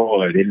stereotypical,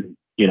 or they didn't,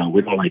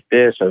 we don't like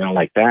this, or they don't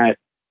like that.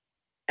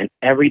 And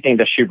everything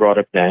that she brought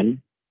up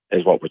then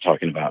is what we're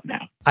talking about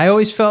now. I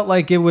always felt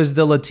like it was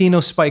the Latino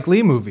Spike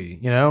Lee movie,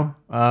 Yeah.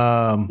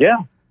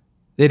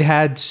 It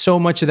had so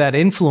much of that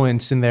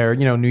influence in there,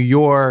 New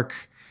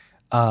York,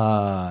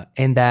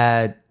 and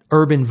that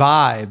urban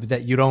vibe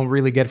that you don't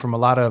really get from a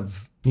lot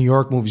of New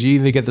York movies. You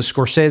either get the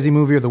Scorsese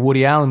movie or the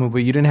Woody Allen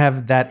movie. You didn't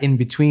have that in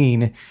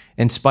between.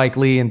 And Spike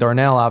Lee and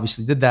Darnell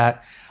obviously did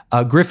that.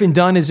 Griffin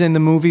Dunn is in the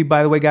movie,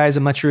 by the way, guys.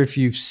 I'm not sure if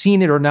you've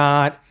seen it or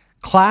not.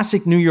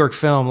 Classic New York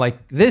film.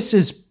 Like, this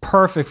is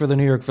perfect for the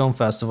New York Film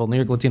Festival, New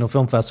York Latino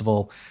Film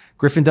Festival.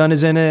 Griffin Dunn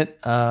is in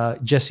it.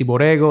 Jesse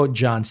Borrego,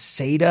 John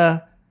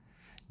Seda,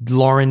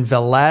 Lauren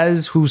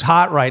Velez, who's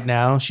hot right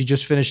now. She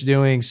just finished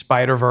doing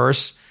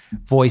Spider-Verse,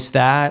 voiced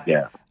that.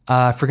 Yeah.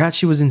 I forgot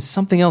she was in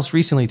something else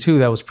recently too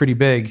that was pretty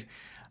big.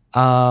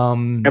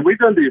 And we've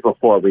done these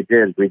before. We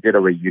did a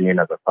reunion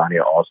of the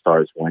Fania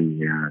All-Stars one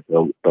year,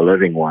 the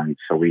living one.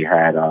 So we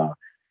had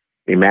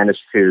we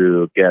managed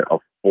to get a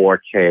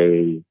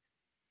 4K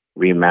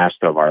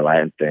remaster of our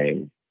Latin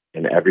thing,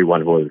 and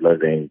everyone who was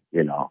living,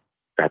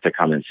 got to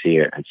come and see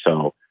it. And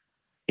so,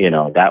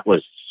 that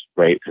was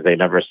great because they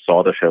never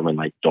saw the film in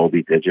like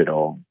Dolby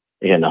Digital,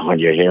 and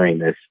you're hearing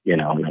this,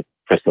 like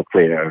crystal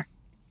clear.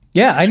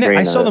 Yeah,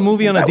 I saw the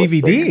movie on a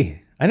DVD.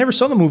 I never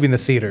saw the movie in the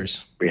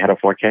theaters. We had a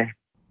 4K.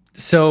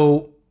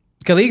 So,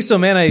 Calixto,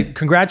 man,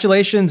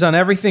 congratulations on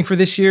everything for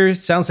this year.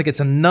 Sounds like it's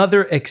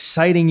another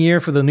exciting year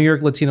for the New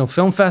York Latino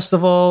Film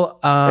Festival.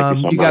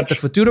 You got the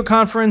Futuro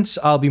Conference.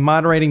 I'll be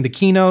moderating the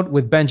keynote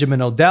with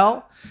Benjamin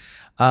Odell,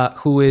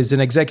 who is an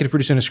executive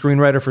producer and a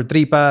screenwriter for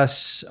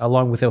Tripas,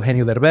 along with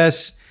Eugenio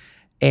Derbez.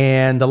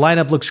 And the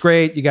lineup looks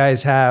great. You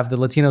guys have the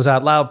Latinos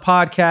Out Loud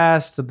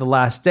podcast, The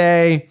Last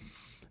Day.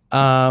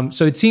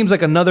 So it seems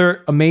like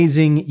another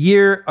amazing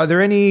year. Are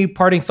there any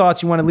parting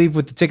thoughts you want to leave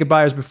with the ticket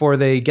buyers before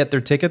they get their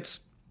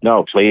tickets?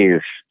 No,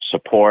 please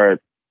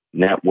support,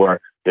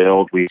 network,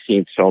 build. We've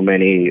seen so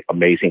many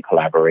amazing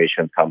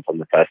collaborations come from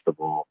the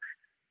festival.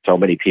 So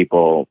many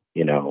people,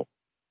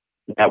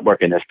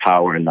 networking. There's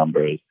power in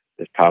numbers.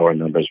 There's power in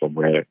numbers when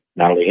we're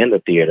not only in the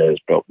theaters,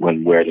 but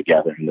when we're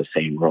together in the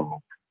same room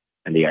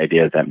and the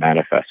ideas that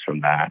manifest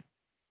from that.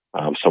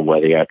 So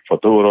whether you're at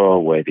Futuro,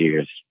 whether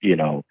you're,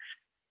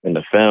 in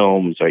the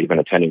films or even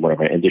attending one of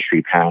our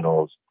industry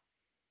panels,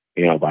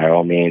 by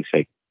all means,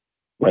 like,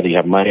 whether you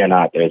have money or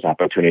not, there's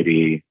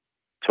opportunity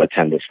to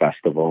attend this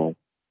festival.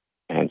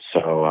 And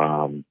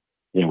so,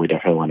 we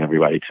definitely want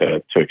everybody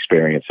to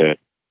experience it.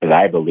 Because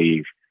I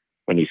believe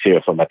when you see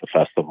a film at the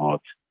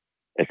festival,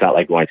 it's not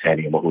like going to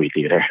any movie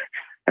theater.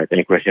 I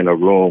think we're in a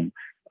room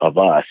of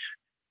us,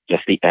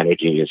 just the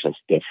energy is just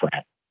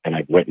different. And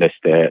I've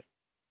witnessed it.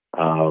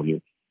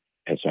 And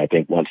so I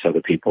think once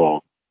other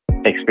people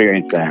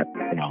experience that,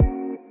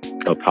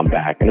 they'll come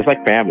back. And it's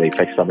like family. It's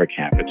like summer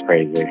camp. It's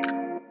crazy.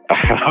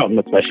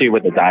 Especially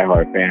with the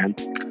diehard fans.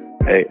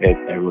 It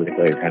really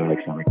is kind of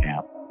like summer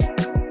camp.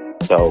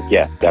 So,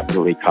 yeah,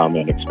 definitely come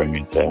and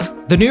experience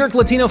it. The New York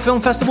Latino Film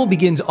Festival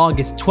begins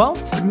August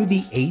 12th through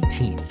the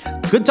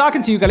 18th. Good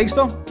talking to you,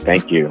 Calixto.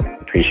 Thank you.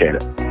 Appreciate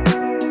it.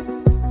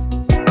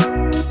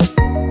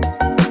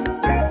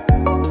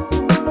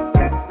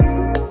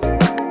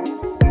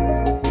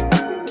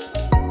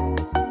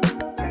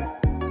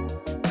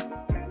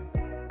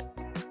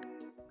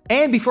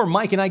 And before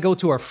Mike and I go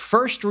to our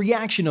first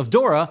reaction of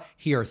Dora,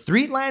 here are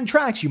 3 Latin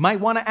tracks you might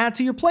want to add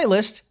to your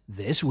playlist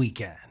this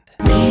weekend.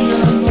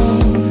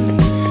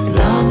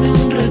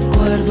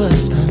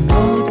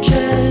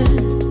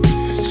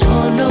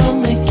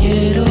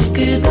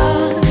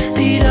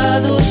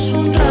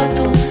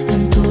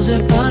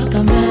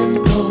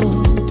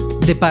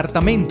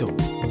 Departamento,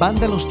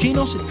 Banda Los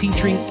Chinos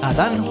featuring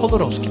Adán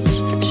Jodorowsky.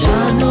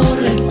 Ya no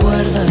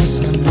recuerda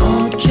esa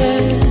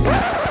noche.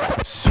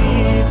 Si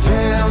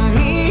te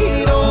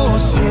miro,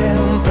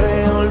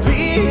 siempre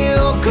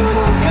olvido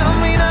cómo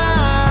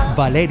caminar.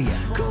 Valeria,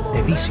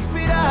 de Vicio.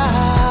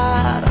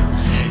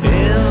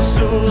 En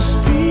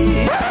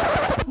suspiro.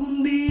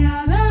 Un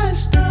día de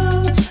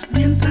estos,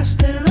 mientras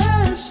te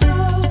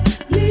beso,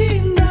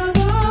 linda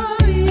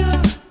voy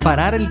a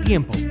Parar el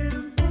tiempo,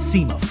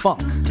 Cima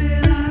Funk.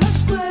 te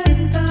darás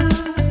cuenta.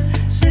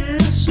 Será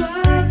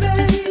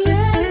suave y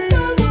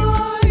lento,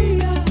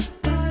 voy a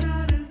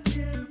parar el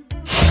tiempo.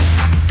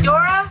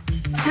 Dora,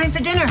 it's time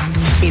for dinner.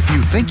 If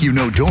you think you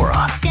know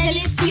Dora,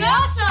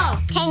 ¡Delicioso!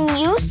 Can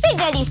you say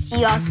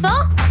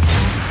delicioso?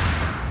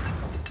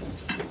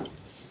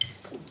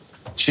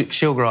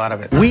 She'll grow out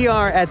of it. We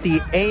are at the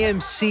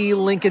AMC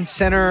Lincoln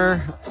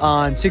Center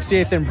on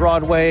 68th and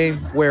Broadway,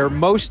 where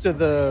most of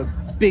the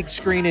big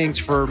screenings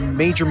for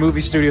major movie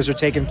studios are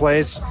taking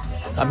place.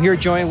 I'm here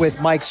joined with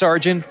Mike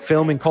Sargent,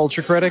 film and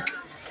culture critic,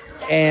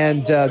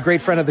 and a great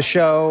friend of the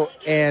show.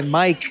 And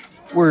Mike,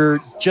 we're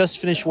just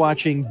finished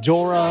watching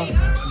Dora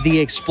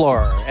the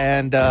Explorer,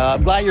 and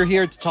I'm glad you're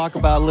here to talk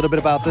about a little bit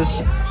about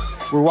this.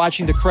 We're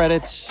watching the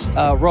credits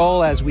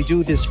roll as we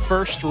do this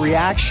first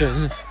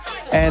reaction.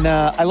 And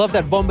I love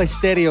that Bomba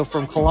Estéreo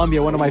from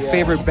Colombia, one of my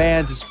favorite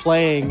bands, is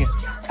playing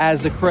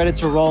as the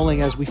credits are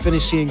rolling as we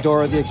finish seeing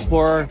Dora the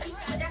Explorer.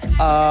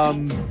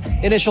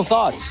 Initial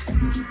thoughts?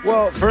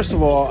 Well, first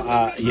of all,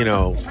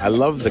 I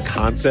love the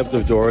concept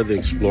of Dora the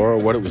Explorer,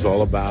 what it was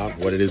all about,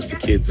 what it is for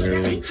kids and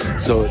everything.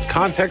 So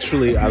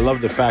contextually, I love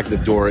the fact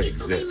that Dora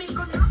exists.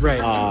 Right.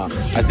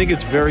 I think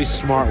it's very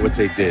smart what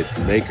they did.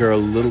 Make her a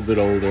little bit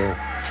older,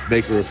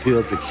 make her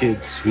appeal to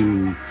kids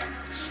who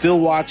still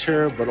watch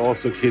her, but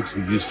also kids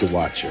who used to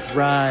watch her.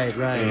 Right.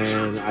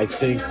 And I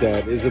think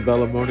that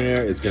Isabella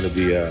Moner is going to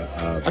be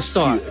a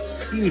star.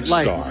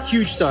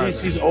 Huge star.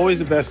 She's always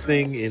the best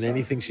thing in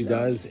anything she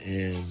does,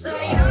 and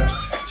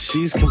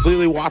she's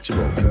completely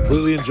watchable,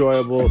 completely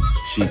enjoyable.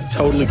 She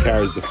totally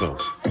carries the film.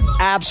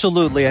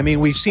 Absolutely. I mean,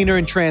 we've seen her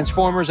in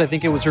Transformers. I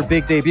think it was her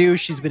big debut.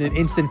 She's been in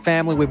Instant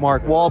Family with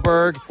Mark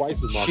Wahlberg.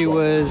 Twice with Mark She Wahlberg.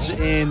 was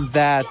in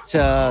that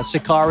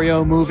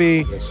Sicario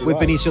movie with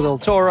Benicio del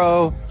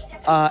Toro.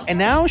 And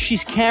now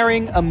she's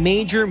carrying a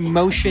major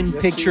motion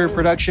picture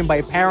production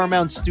by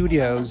Paramount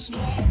Studios.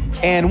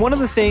 And one of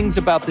the things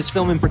about this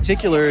film in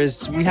particular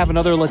is we have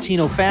another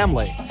Latino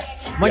family.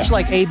 Much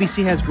like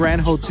ABC has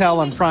Grand Hotel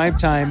on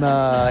primetime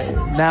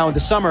now in the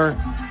summer,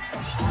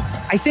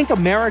 I think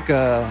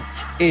America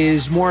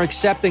is more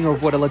accepting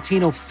of what a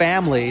Latino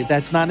family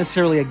that's not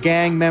necessarily a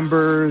gang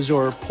members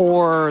or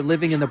poor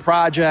living in the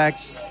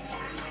projects.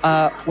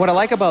 What I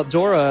like about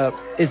Dora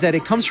is that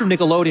it comes from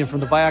Nickelodeon, from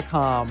the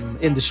Viacom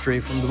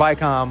industry, from the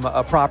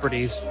Viacom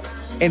properties.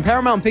 And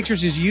Paramount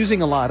Pictures is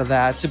using a lot of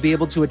that to be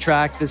able to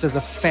attract this as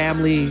a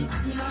family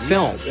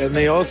film. Yes, and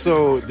they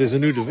also, there's a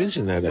new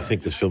division that I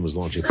think this film is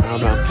launching,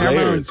 Paramount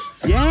Players.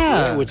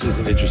 Yeah. Which is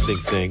an interesting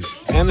thing.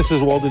 And this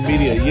is Walden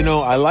Media. You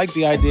know, I like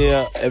the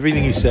idea,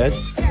 everything you said.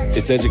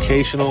 It's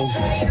educational.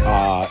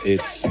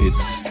 It's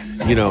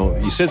you know,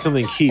 you said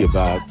something key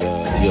about the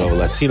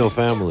Latino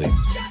family.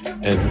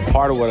 And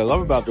part of what I love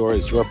about Dora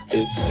is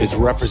it's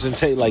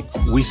representate. Like,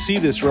 we see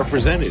this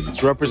represented.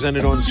 It's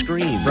represented on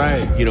screen.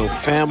 Right. You know,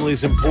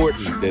 family's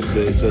important.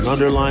 It's an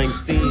underlying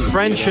theme.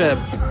 Friendship.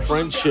 You know?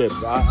 Friendship.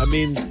 I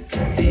mean,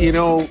 you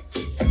know,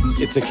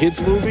 it's a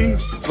kid's movie,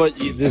 but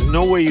there's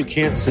no way you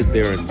can't sit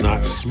there and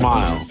not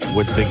smile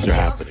when things are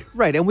happening.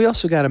 Right, and we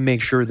also got to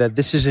make sure that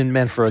this isn't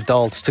meant for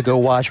adults to go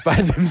watch by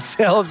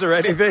themselves or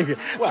anything.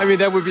 Well, I mean,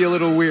 that would be a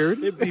little weird.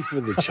 It'd be for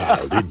the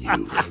child in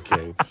you,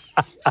 okay?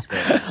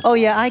 Oh,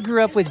 yeah, I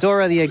grew up with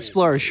Dora the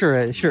Explorer.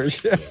 Sure. Sure you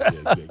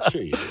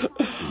did.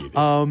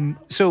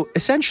 So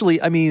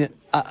essentially, I mean,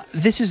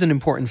 this is an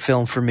important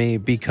film for me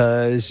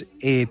because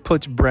it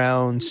puts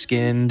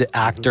brown-skinned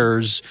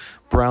actors,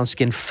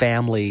 brown-skinned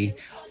family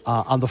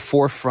on the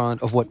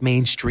forefront of what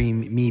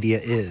mainstream media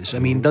is. I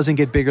mean, it doesn't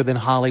get bigger than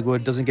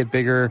Hollywood, doesn't get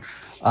bigger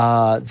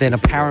than a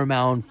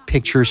Paramount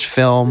Pictures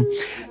film.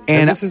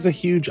 And this is a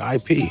huge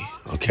IP,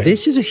 okay?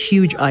 This is a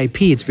huge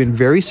IP. It's been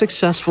very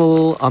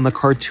successful on the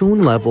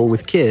cartoon level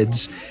with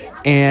kids.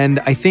 And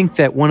I think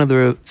that one of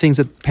the things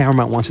that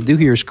Paramount wants to do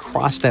here is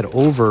cross that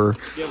over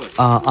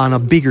on a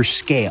bigger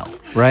scale,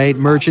 right?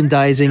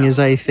 Merchandising is,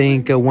 I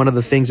think, one of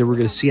the things that we're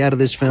going to see out of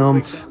this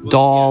film.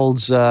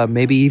 Dolls,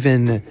 maybe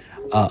even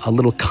a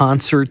little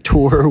concert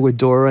tour with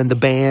Dora and the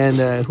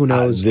band. Who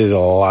knows? There's a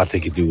lot they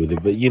could do with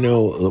it. But, you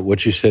know,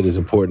 what you said is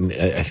important.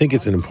 I think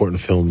it's an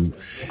important film.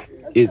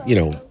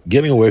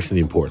 Getting away from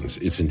the importance,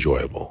 it's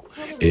enjoyable.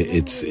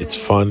 It's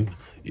fun.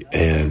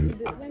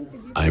 And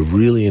I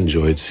really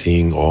enjoyed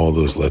seeing all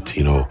those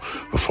Latino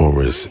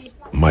performers,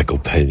 Michael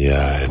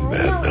Pena and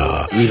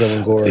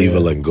Eva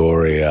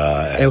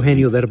Longoria,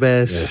 Eugenio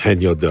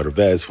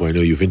Derbez, who I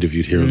know you've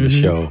interviewed here on the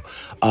show.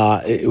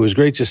 It was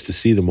great just to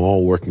see them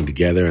all working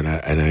together, and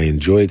I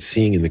enjoyed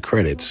seeing in the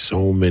credits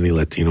so many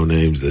Latino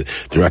names, the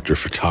director of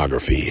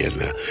photography and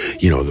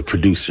the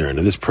producer and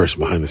this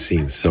person behind the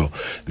scenes. So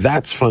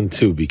that's fun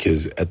too,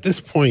 because at this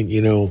point,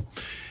 you know,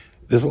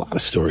 there's a lot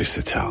of stories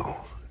to tell.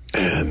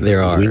 And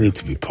we need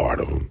to be part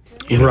of them,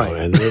 right?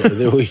 And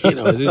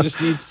there just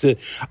needs to.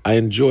 I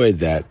enjoyed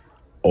that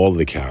all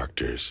the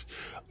characters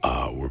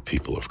were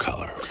people of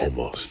color,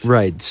 almost.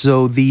 Right.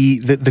 So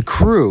the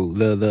crew,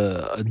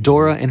 the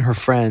Dora and her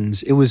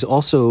friends, it was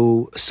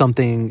also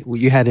something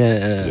you had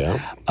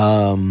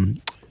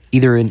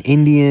either an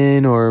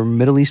Indian or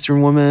Middle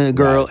Eastern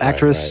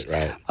actress.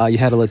 Right. You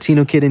had a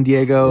Latino kid in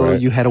Diego. Right.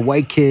 You had a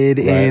white kid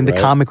in the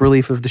comic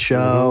relief of the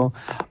show.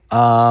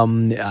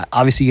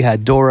 Obviously, you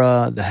had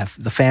Dora,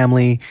 the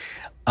family.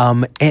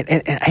 And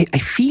I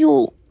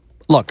feel,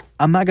 look,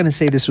 I'm not going to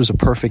say this was a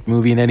perfect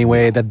movie in any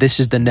way, that this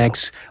is the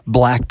next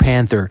Black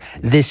Panther.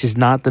 This is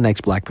not the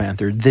next Black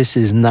Panther. This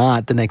is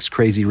not the next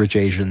Crazy Rich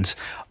Asians.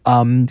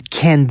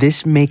 Can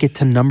this make it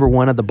to number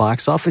one at the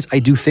box office? I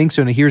do think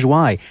so, and here's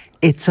why.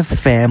 It's a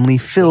family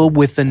film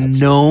with a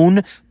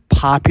known,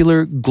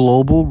 popular,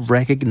 global,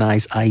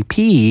 recognized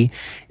IP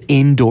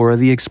in Dora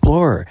the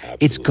Explorer.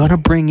 Absolutely. It's going to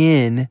bring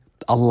in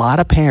a lot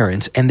of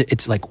parents, and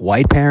it's like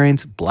white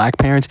parents, black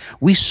parents.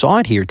 We saw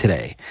it here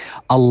today.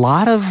 A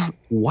lot of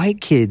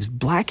white kids,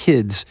 black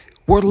kids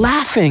were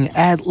laughing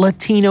at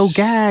Latino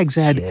gags.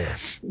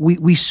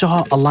 We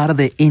saw a lot of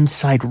the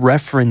inside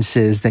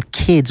references that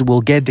kids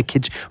will get, the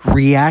kids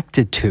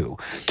reacted to.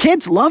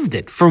 Kids loved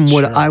it from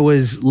what I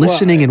was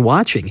listening and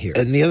watching here.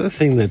 And the other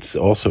thing that's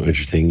also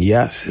interesting,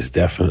 yes, is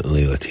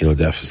definitely Latino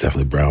death is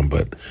definitely brown,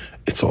 but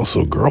it's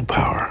also girl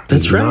power.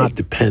 Does not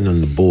depend on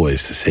the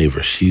boys to save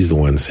her. She's the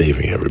one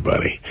saving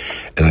everybody.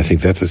 And I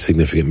think that's a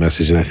significant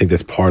message. And I think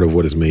that's part of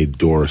what has made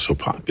Dora so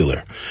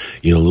popular.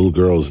 You know, little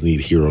girls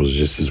need heroes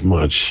just as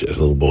much as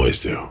little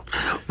boys do.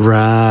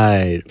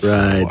 Right.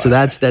 So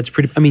that's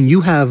pretty. I mean,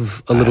 you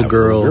have a little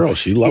girl.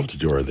 She loved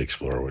Dora the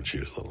Explorer when she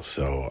was little.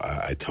 So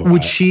I told her.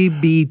 Would she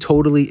be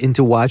totally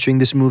into watching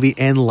this movie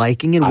and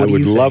liking it? What I do would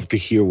you think? love to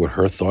hear what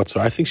her thoughts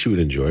are. I think she would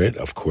enjoy it,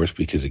 of course,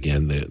 because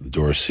again,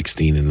 Dora's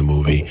 16 in the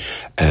movie,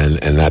 and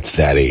that's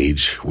that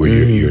age where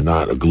you're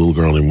not a little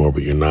girl anymore,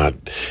 but you're not,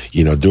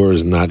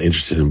 Dora's not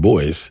interested in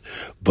boys,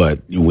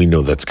 but we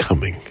know that's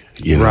coming,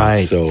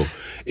 Right. So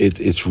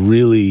it's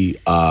really,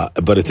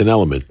 but it's an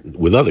element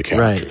with other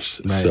characters.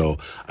 Right. So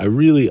I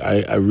really,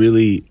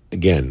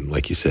 again,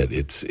 like you said,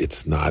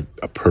 it's not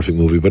a perfect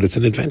movie, but it's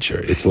an adventure.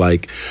 It's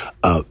like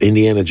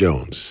Indiana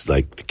Jones.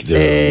 Like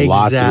there are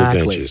lots of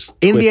adventures.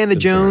 Indiana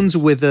Jones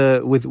with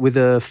a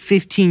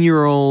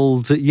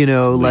 15-year-old,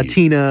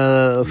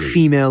 Latina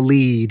female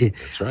lead.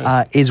 That's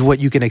right. Is what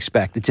you can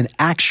expect. It's an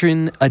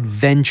action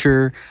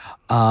adventure.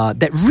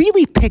 That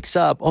really picks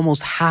up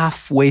almost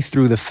halfway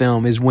through the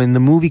film is when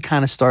the movie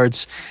kind of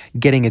starts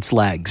getting its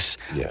legs.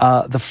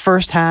 Yeah. The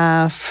first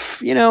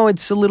half,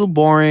 it's a little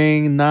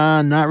boring,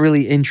 not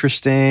really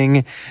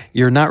interesting.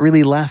 You're not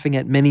really laughing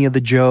at many of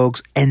the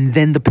jokes, and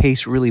then the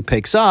pace really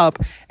picks up.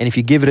 And if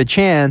you give it a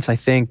chance, I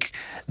think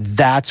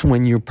that's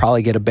when you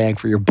probably get a bang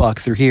for your buck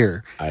through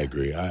here. I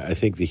agree. I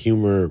think the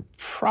humor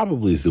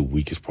probably is the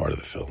weakest part of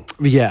the film.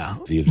 Yeah.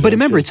 But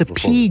remember, it's a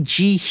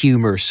PG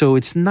humor, so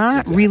it's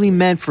not really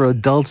meant for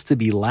adults to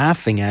be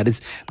laughing at.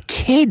 It's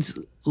kids.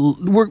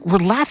 We're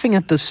laughing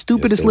at the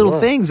stupidest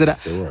little things that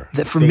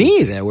for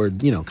me that were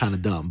kind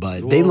of dumb,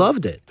 but they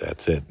loved it.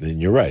 That's it,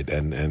 and you're right,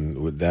 and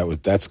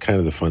that's kind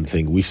of the fun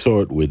thing. We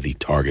saw it with the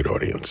target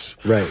audience,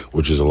 right,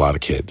 which is a lot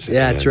of kids.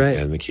 Yeah, that's right,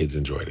 and the kids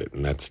enjoyed it,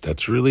 and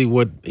that's really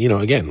what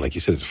Again, like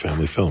you said, it's a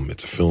family film.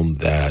 It's a film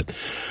that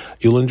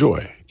you'll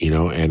enjoy.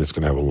 And it's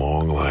going to have a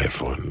long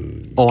life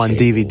on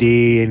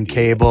DVD and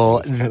cable.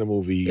 It's the kind of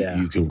movie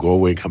you can go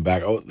away and come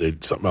back. Oh,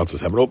 something else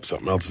is happening. Oh,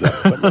 something else is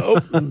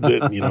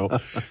happening.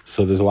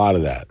 So there's a lot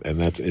of that,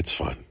 and it's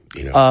fun.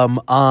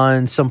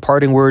 On some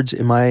parting words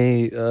in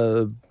my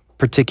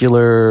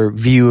particular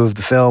view of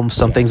the film,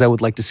 some things I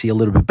would like to see a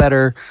little bit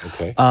better.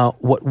 Okay.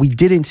 What we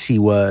didn't see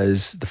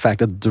was the fact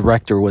that the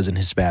director wasn't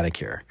Hispanic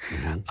here.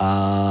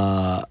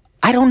 Mm-hmm.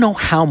 I don't know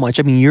how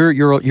much. I mean, you're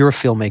a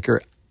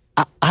filmmaker.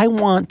 I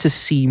want to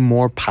see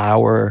more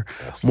power,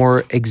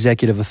 more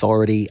executive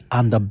authority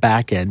on the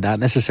back end, not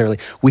necessarily.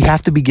 We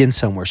have to begin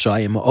somewhere. So I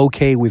am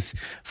okay with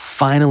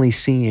finally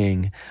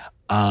seeing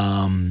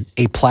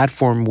a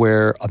platform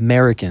where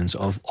Americans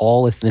of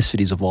all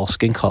ethnicities, of all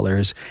skin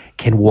colors,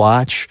 can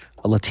watch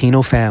a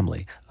Latino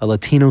family, a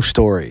Latino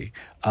story,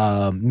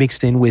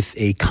 mixed in with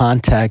a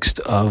context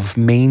of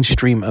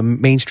mainstream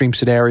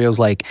scenarios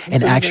like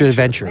an action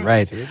adventure,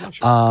 right?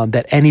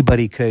 That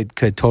anybody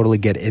could totally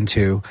get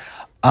into.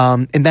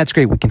 And that's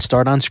great. We can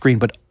start on screen,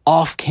 but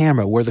off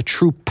camera, where the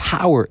true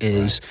power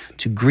is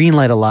to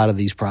greenlight a lot of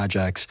these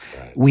projects,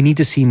 we need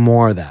to see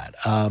more of that.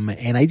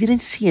 And I didn't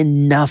see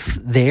enough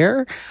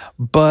there,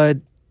 but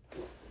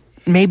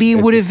maybe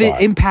it would have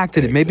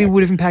impacted it. Maybe it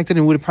would have impacted it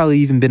and would have probably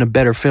even been a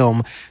better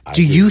film.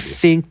 Do you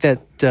think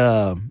that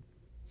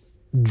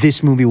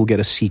this movie will get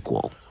a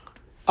sequel?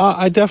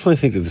 I definitely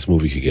think that this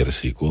movie could get a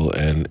sequel,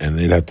 and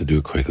they'd have to do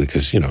it quickly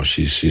because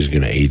she's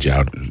going to age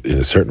out in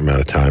a certain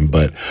amount of time.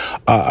 But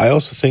I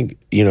also think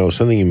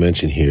something you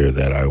mentioned here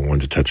that I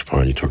wanted to touch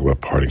upon. You talk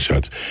about parting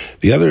shots.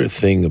 The other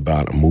thing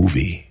about a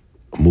movie,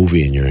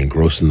 and you're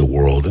engrossed in the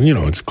world, and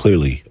it's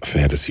clearly a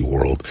fantasy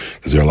world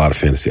because there are a lot of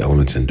fantasy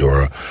elements in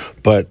Dora.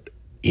 But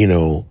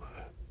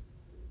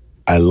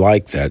I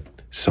like that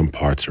some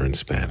parts are in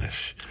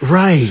Spanish.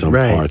 Right, some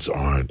parts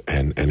aren't,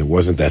 and it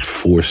wasn't that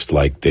forced,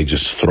 like they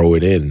just throw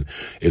it in.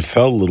 It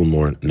felt a little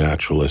more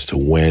natural as to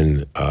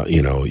when,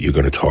 you're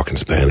going to talk in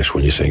Spanish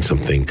when you're saying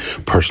something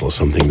personal,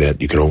 something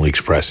that you can only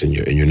express in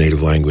your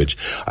native language.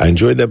 I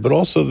enjoyed that, but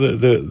also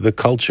the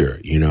culture,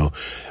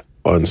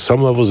 On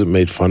some levels, it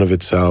made fun of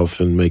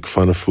itself and make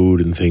fun of food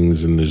and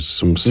things, and there's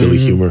some silly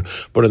humor.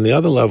 But on the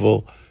other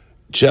level,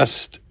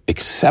 just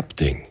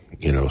accepting,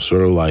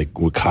 sort of like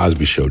what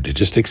Cosby Show did,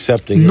 just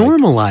accepting.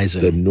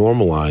 Normalizing.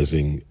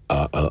 Normalizing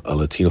a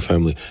Latino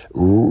family,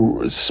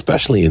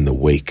 especially in the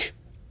wake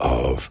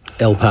of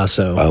El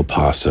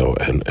Paso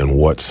and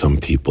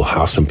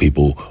how some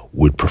people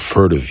would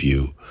prefer to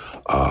view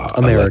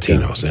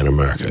Latinos and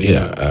America.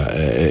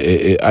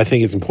 I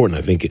think it's important.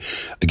 I think,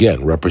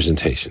 again,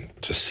 representation.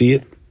 To see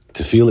it,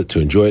 to feel it, to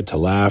enjoy it, to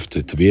laugh,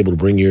 to be able to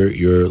bring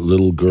your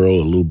little girl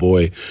or little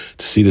boy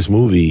to see this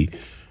movie,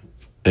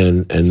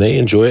 and they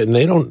enjoy it, and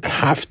they don't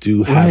have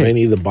to have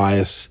any of the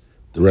bias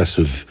the rest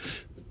of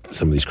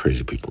some of these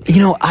crazy people.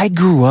 I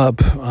grew up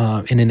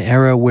in an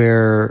era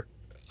where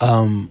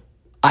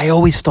I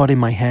always thought in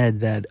my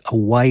head that a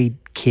white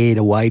kid,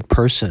 a white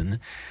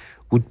person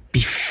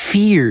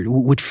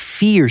would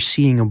fear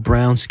seeing a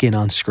brown skin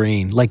on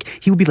screen. Like,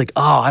 he would be like,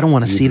 oh, I don't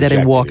want to see that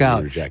and walk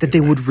out. That they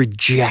would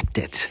reject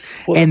it.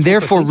 And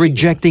therefore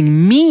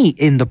rejecting me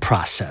in the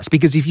process.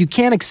 Because if you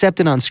can't accept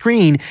it on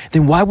screen,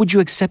 then why would you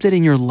accept it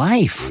in your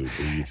life?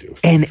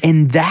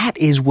 And that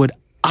is what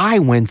I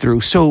went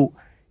through. So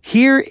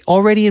here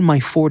already in my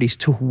 40s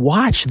to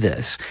watch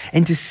this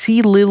and to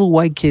see little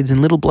white kids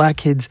and little black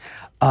kids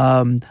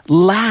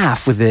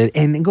laugh with it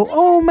and go,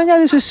 oh my God,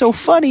 this is so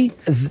funny.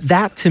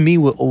 That to me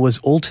was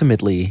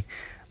ultimately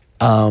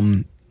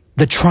the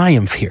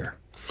triumph here.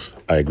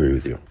 I agree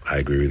with you. I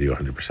agree with you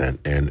 100%.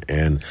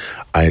 And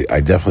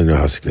I definitely know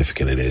how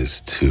significant it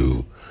is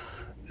to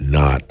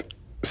not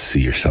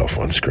see yourself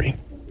on screen,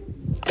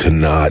 to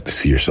not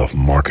see yourself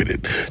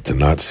marketed, to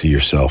not see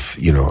yourself,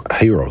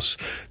 heroes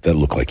that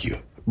look like you.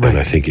 Right. And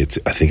I think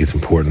it's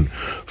important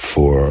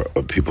for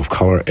people of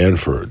color and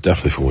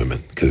definitely for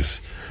women,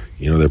 because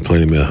there are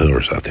plenty of male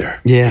heroes out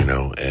there. Yeah.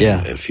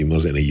 And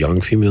females, and a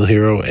young female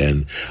hero.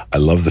 And I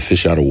love the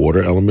fish out of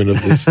water element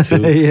of this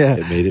too. Yeah.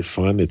 It made it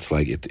fun. It's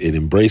like it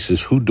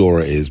embraces who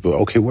Dora is, but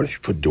okay, what if you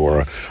put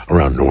Dora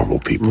around normal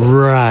people?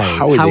 Right.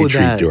 How would they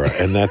treat Dora?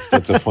 And that's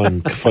a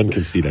fun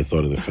conceit I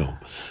thought of the film.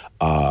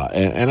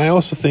 And I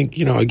also think,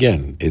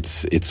 again,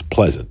 it's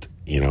pleasant,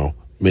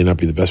 May not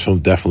be the best film.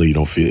 Definitely you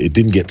don't feel it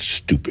didn't get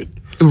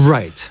stupid.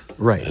 Right.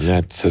 And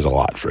that says a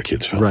lot for a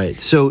kid's film. Right.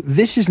 So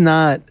this is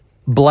not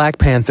Black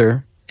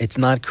Panther. It's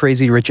not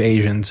Crazy Rich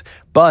Asians,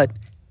 but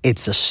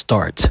it's a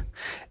start.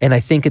 And I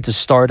think it's a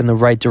start in the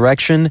right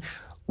direction.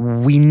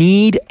 We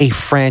need a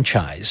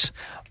franchise,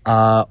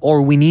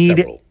 or we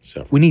need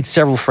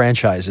several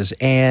franchises.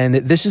 And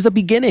this is the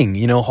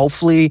beginning,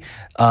 hopefully,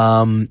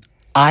 I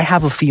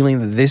have a feeling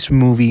that this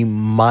movie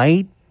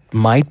might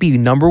be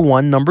number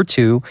 1, number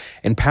 2,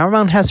 and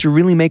Paramount has to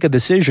really make a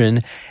decision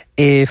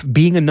if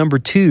being a number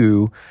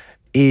 2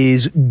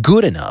 is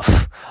good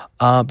enough.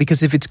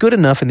 Because if it's good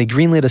enough and they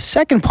greenlit a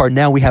second part,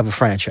 now we have a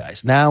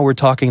franchise. Now we're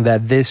talking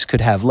that this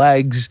could have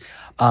legs,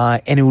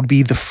 and it would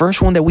be the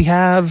first one that we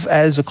have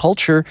as a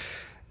culture,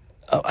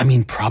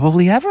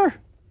 probably ever.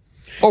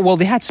 Or, well,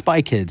 they had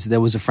Spy Kids. That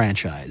was a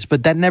franchise.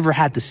 But that never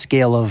had the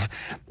scale of,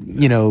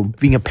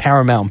 being a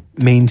Paramount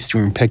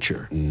mainstream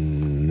picture.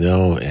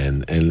 No,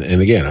 and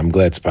again, I'm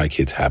glad Spy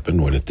Kids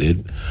happened when it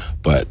did.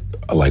 But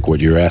like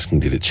what you're asking,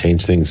 did it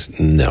change things?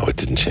 No, it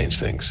didn't change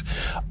things.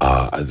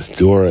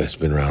 Dora has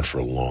been around for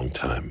a long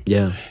time.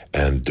 Yeah.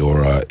 And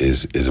Dora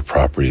is a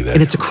property that...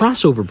 And it's a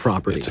crossover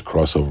property. It's a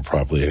crossover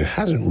property. And it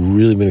hasn't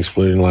really been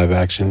exploited in live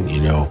action,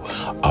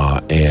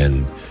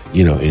 and...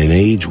 in an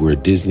age where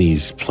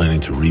Disney's planning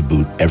to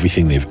reboot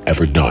everything they've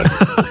ever done,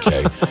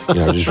 okay?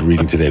 Just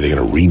reading today, they're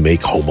going to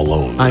remake Home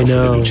Alone. I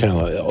know. For the new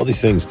channel. All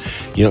these things,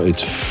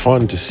 it's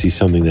fun to see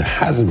something that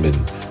hasn't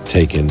been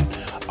taken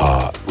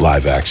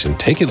live action.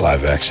 Take it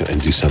live action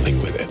and do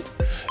something with it,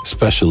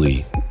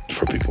 especially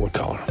for people of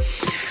color.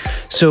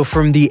 So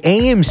from the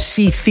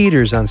AMC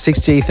theaters on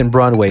 68th and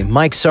Broadway,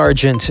 Mike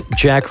Sargent,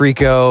 Jack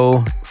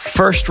Rico,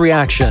 first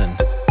reaction.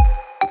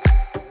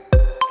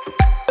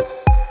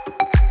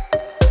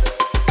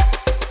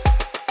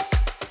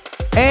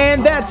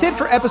 And that's it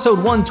for episode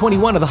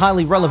 121 of the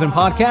Highly Relevant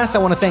Podcast. I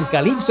want to thank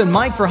Calixto and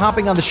Mike for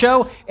hopping on the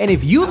show. And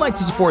if you'd like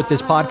to support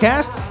this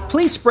podcast,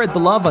 please spread the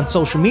love on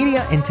social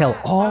media and tell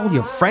all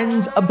your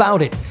friends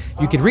about it.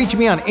 You can reach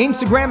me on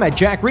Instagram at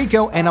Jack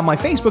Rico and on my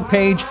Facebook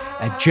page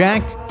at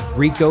Jack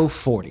Rico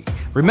 40.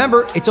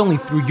 Remember, it's only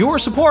through your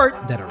support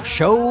that our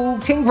show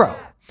can grow.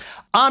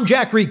 I'm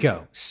Jack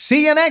Rico.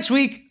 See you next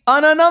week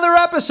on another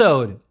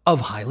episode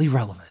of Highly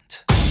Relevant.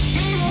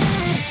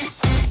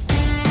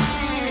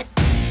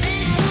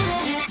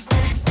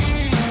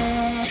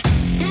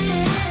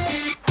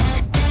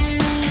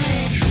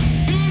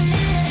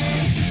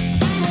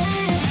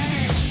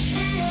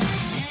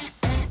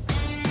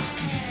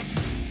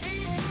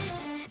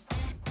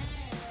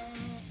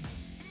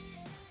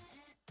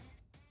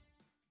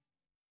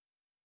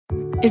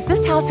 Is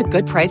this house a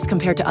good price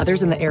compared to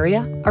others in the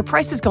area? Are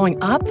prices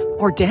going up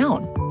or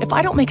down? If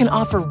I don't make an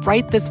offer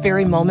right this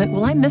very moment,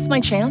 will I miss my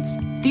chance?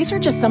 These are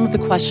just some of the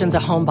questions a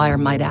home buyer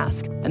might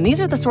ask. And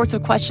these are the sorts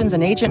of questions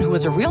an agent who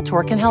is a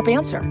Realtor can help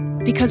answer.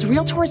 Because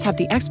Realtors have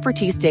the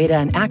expertise, data,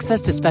 and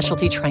access to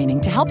specialty training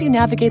to help you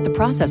navigate the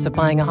process of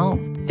buying a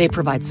home. They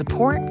provide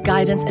support,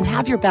 guidance, and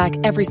have your back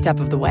every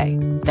step of the way.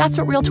 That's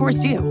what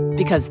Realtors do,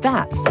 because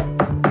that's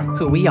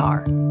who we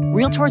are.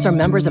 Realtors are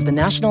members of the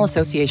National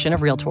Association of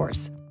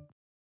Realtors.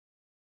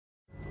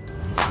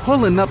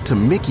 Pulling up to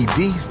Mickey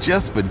D's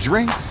just for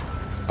drinks?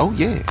 Oh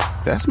yeah,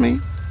 that's me.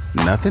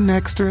 Nothing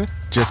extra,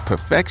 just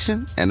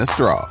perfection and a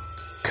straw.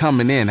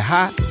 Coming in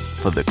hot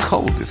for the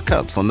coldest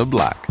cups on the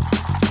block.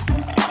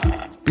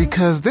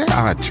 Because there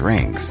are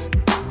drinks.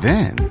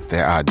 Then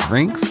there are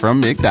drinks from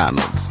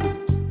McDonald's.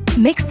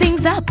 Mix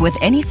things up with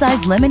any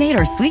size lemonade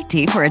or sweet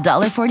tea for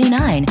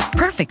 $1.49.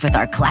 Perfect with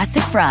our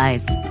classic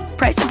fries.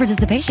 Price and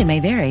participation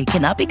may vary.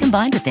 Cannot be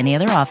combined with any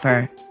other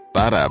offer.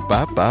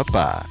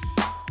 Ba-da-ba-ba-ba.